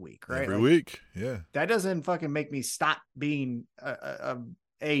here every week, right? Every week, yeah. That doesn't fucking make me stop being a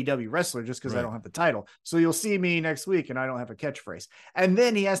AEW wrestler just because I don't have the title. So you'll see me next week and I don't have a catchphrase. And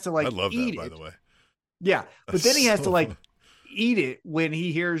then he has to like, I love eat that, by it. the way. Yeah. But then he has to like eat it when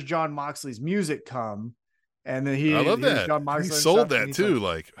he hears Jon Moxley's music come. And then I love that. Jon Moxley he sold that too.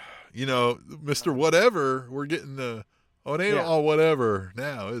 Like, Mr. Whatever, we're getting the, it ain't all whatever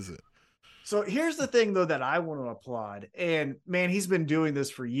now, is it? So here's the thing, though, that I want to applaud. And man, he's been doing this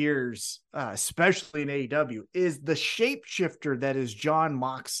for years, especially in AEW, is the shapeshifter that is Jon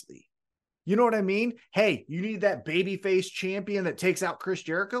Moxley. You know what I mean? Hey, you need that babyface champion that takes out Chris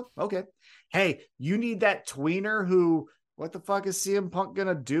Jericho? Okay. Hey, you need that tweener who, what the fuck is CM Punk going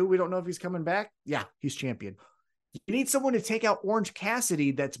to do? We don't know if he's coming back. Yeah, he's champion. You need someone to take out Orange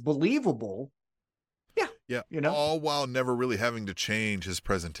Cassidy that's believable. Yeah, you know, all while never really having to change his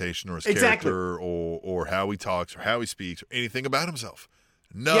presentation or his character or how he talks or how he speaks or anything about himself.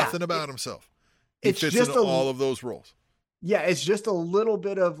 Nothing about himself. He fits into all of those roles. Yeah, it's just a little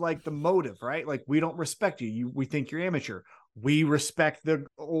bit of like the motive, right? Like, we don't respect you. We think you're amateur. We respect the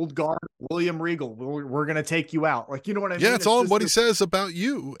old guard, William Regal. We're going to take you out. Like, you know what I mean? Yeah, it's all what he says about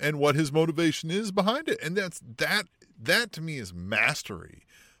you and what his motivation is behind it. And that to me is mastery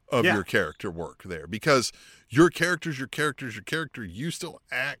of your character work there, because your character's your character. You still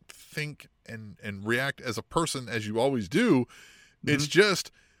act, think, and react as a person as you always do. It's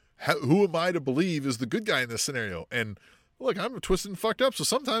just, who am I to believe is the good guy in this scenario? And look, I'm twisted and fucked up, so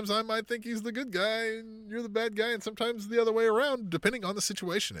sometimes I might think he's the good guy and you're the bad guy, and sometimes the other way around, depending on the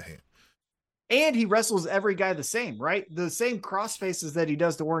situation at hand. And he wrestles every guy the same, right? The same cross faces that he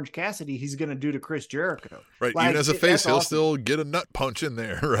does to Orange Cassidy, he's going to do to Chris Jericho. Right. Like, even as a face, that's he'll awesome. still get a nut punch in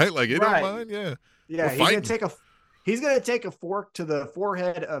there, right? Like, he Right. don't mind. Yeah. Yeah, We're he's going fighting. to take a fork to the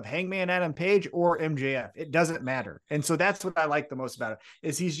forehead of Hangman Adam Page or MJF. It doesn't matter. And so that's what I like the most about it,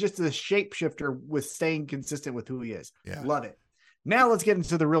 is he's just a shapeshifter with staying consistent with who he is. Yeah. Love it. Now let's get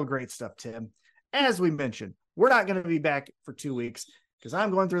into the real great stuff, Tim. As we mentioned, we're not going to be back for 2 weeks because I'm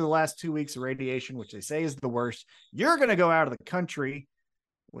going through the last 2 weeks of radiation, which they say is the worst. You're going to go out of the country,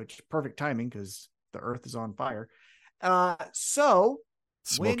 which perfect timing because the earth is on fire. So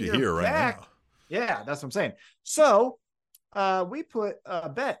when Smoky you're here right back- now. Yeah, that's what I'm saying. So we put a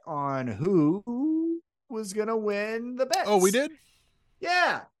bet on who was going to win the bet. Oh, we did?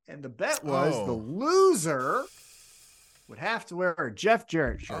 Yeah. And the bet was the Oh. loser would have to wear a Jeff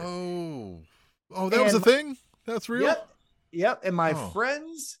Jarrett shirt. Oh, that was a And- thing? That's real? Yep. And my Oh.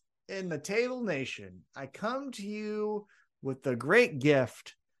 friends in the Table Nation, I come to you with the great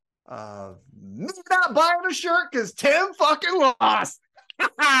gift of me not buying a shirt because Tim fucking lost.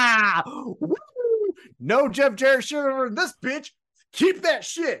 Woo! No Jeff Jarrett shirt over this bitch. Keep that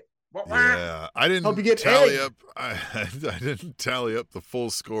shit. Yeah, I didn't Hope you get tally egged. up. I didn't tally up the full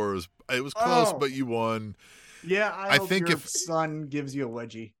scores. It was close, Oh. but you won. Yeah, I hope think your if- son gives you a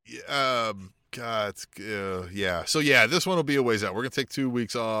wedgie. God, yeah. So yeah, this one will be a ways out. We're gonna take 2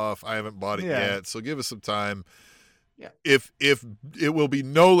 weeks off. I haven't bought it Yeah. yet, so give us some time. Yeah. If it will be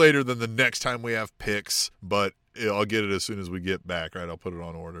no later than the next time we have picks, but I'll get it as soon as we get back. Right, I'll put it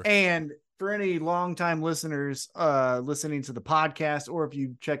on order. And for any longtime listeners listening to the podcast, or if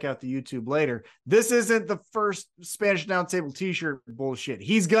you check out the YouTube later, this isn't the first Spanish Announce Table t-shirt bullshit.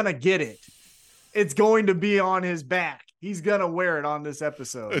 He's gonna get it. It's going to be on his back. He's gonna wear it on this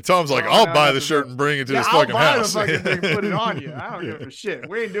episode. Tom's like, Oh, I'll no, buy no, the no, shirt no. and bring it to Yeah, his I'll fucking buy house. the fucking thing and put it on you. I don't give a shit.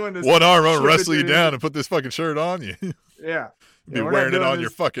 We ain't doing this. One arm, I'll Ship it wrestle you to- down and put this fucking shirt on you. Yeah. Be Yeah, we're not wearing it doing on this- your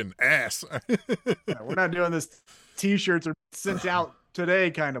fucking ass. Yeah, we're not doing this t-shirts are sent out today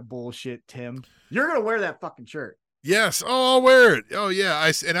kind of bullshit, Tim. You're gonna wear that fucking shirt. Yes. Oh, I'll wear it. Oh, yeah.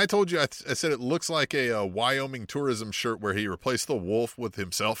 I told you, I said it looks like a Wyoming tourism shirt where he replaced the wolf with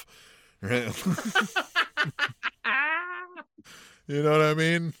himself. Right? You know what I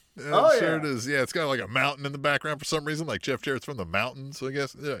mean? Oh, shirt yeah. is, it's got like a mountain in the background for some reason. Like Jeff Jarrett's from the mountains, I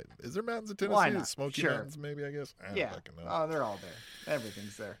guess. Yeah. Is there mountains in Tennessee? Why not? Smoky Sure. Mountains, maybe, I guess. I don't Yeah. fucking know. Oh, they're all there.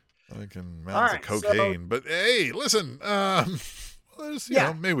 Everything's there. Fucking All mountains right, of cocaine. But hey, listen, there's, you Yeah,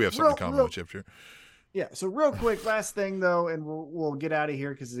 know, maybe we have something in common real- with Jeff Jarrett. Yeah. So real quick, last thing though, and we'll get out of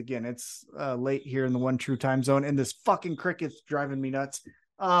here because again, it's late here in the one true time zone, and this fucking cricket's driving me nuts.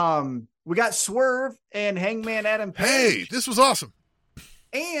 We got Swerve and Hangman Adam Page. Hey, this was awesome.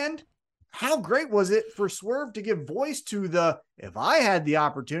 And how great was it for Swerve to give voice to if I had the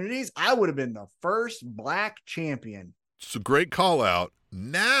opportunities, I would have been the first black champion. It's a great call out.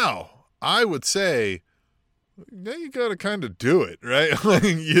 Now, I would say, now you got to kind of do it, right? Like,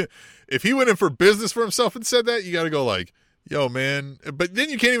 if he went in for business for himself and said that, you got to go like, yo, man. But then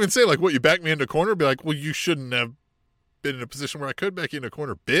you can't even say, like, what, you backed me into a corner? Be like, well, you shouldn't have been in a position where I could back you in a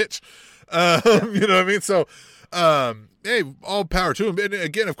corner, bitch. You know what I mean? So, hey, all power to him. And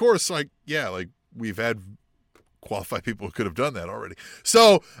again, of course, like we've had qualified people who could have done that already.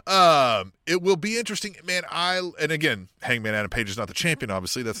 So, it will be interesting, man. And again, Hangman Adam Page is not the champion,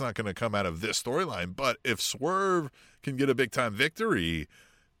 obviously. That's not going to come out of this storyline. But if Swerve can get a big time victory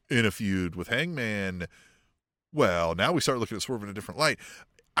in a feud with Hangman, well, now we start looking at Swerve in a different light.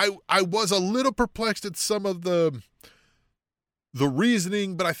 I was a little perplexed at some of the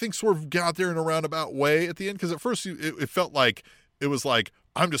reasoning, but I think Swerve got out there in a roundabout way at the end, because at first it felt like it was like,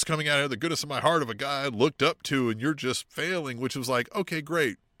 I'm just coming out of the goodness of my heart of a guy I looked up to, and you're just failing, which was like, okay,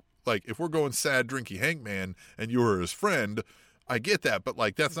 great. Like, if we're going sad, drinky Hangman, and you were his friend, I get that, but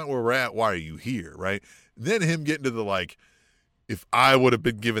like, that's not where we're at. Why are you here, right? Then him getting to the like, if I would have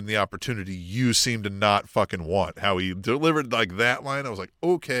been given the opportunity, you seem to not fucking want. How he delivered like that line, I was like,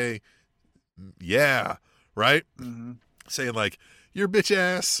 okay, yeah, right? Mm-hmm. Saying like, your bitch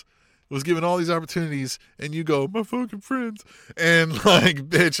ass was given all these opportunities and you go, my fucking friends. And like,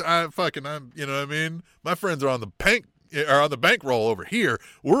 bitch, I'm, you know what I mean? My friends are on the bankroll over here.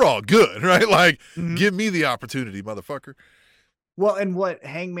 We're all good, right? Like, Mhm. give me the opportunity, motherfucker. Well, and what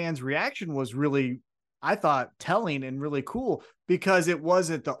Hangman's reaction was really, I thought, telling and really cool, because it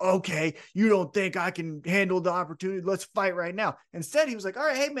wasn't okay, you don't think I can handle the opportunity, let's fight right now. Instead, he was like, all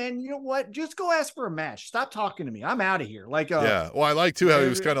right, hey man, you know what? Just go ask for a match. Stop talking to me. I'm out of here. Like, Yeah. Well, I like too how he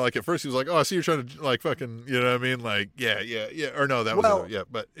was kind of like, at first he was like, oh, I see you're trying to like fucking, you know what I mean? Like, yeah. Or no, that was, Well, yeah.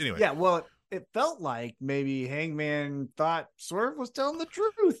 But anyway. yeah, well, it felt like maybe Hangman thought Swerve was telling the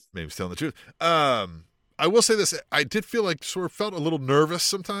truth. Maybe he's telling the truth. I will say this. I did feel like Swerve felt a little nervous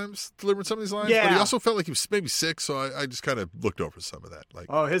sometimes delivering some of these lines, but he Yeah. also felt like he was maybe sick, so I just kind of looked over some of that. Like,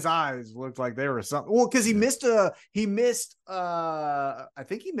 Oh, his eyes looked like they were something. Well, because he missed I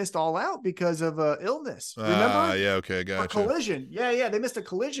think he missed All Out because of illness. Remember? yeah, okay, A gotcha. collision. Yeah. They missed a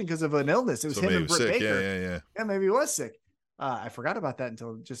collision because of an illness. It was So him maybe and he was Britt sick. Baker. Yeah. Yeah, maybe he was sick. I forgot about that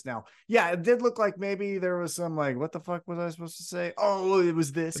until just now. Yeah, it did look like maybe there was some like, what the fuck was I supposed to say? Oh, it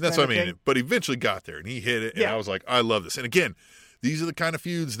was this. And that's kind what I of mean. thing. But he eventually got there and he hit it. And Yeah. I was like, I love this. And again, these are the kind of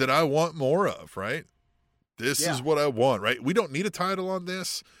feuds that I want more of, right? This Yeah. is what I want, right? We don't need a title on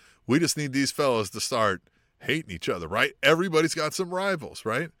this. We just need these fellas to start hating each other, right? Everybody's got some rivals,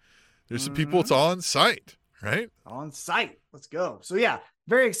 right? There's some people it's on site, right? On site. Let's go. So yeah,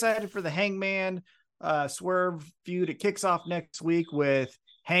 very excited for the Hangman Swerve feud. It kicks off next week with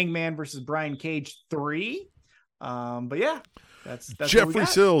Hangman versus Brian Cage 3. But yeah, that's what we Jeffrey got.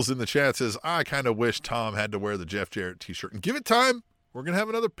 Sills in the chat says, I kind of wish Tom had to wear the Jeff Jarrett t-shirt. And give it time. We're going to have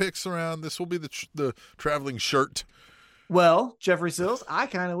another picks around. This will be the traveling shirt. Well, Jeffrey Sills, I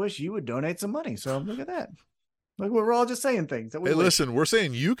kind of wish you would donate some money. So look at that. Look, we're all just saying things that we Hey, wish. listen, we're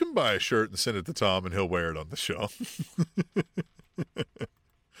saying you can buy a shirt and send it to Tom and he'll wear it on the show.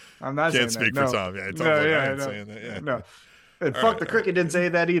 I'm not Can't saying speak that. for No. Tom. Yeah, Tom's No, like, yeah, I ain't no. saying that. Yeah. No. And All fuck right, the cricket didn't say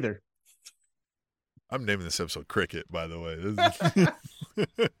that either. I'm naming this episode Cricket, by the way. This is-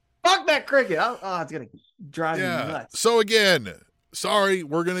 Fuck that cricket. It's gonna drive me yeah. nuts. So again, sorry,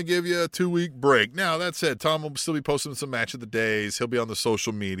 we're going to give you a 2-week break. Now, that said, Tom will still be posting some match of the days. He'll be on the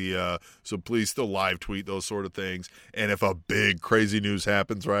social media, so please still live tweet those sort of things. And if a big crazy news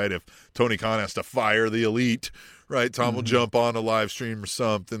happens, right, if Tony Khan has to fire the Elite, right, Tom will jump on a live stream or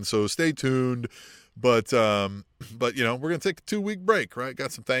something. So stay tuned. But you know, we're going to take a 2-week break, right?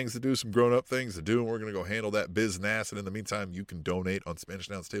 Got some things to do, some grown-up things to do, and we're going to go handle that business. And in the meantime, you can donate on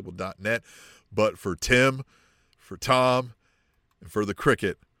SpanishAnnounceTable.net. But for Tim, for Tom, and for the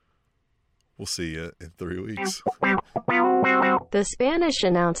cricket, we'll see you in 3 weeks. The Spanish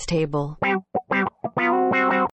Announce Table.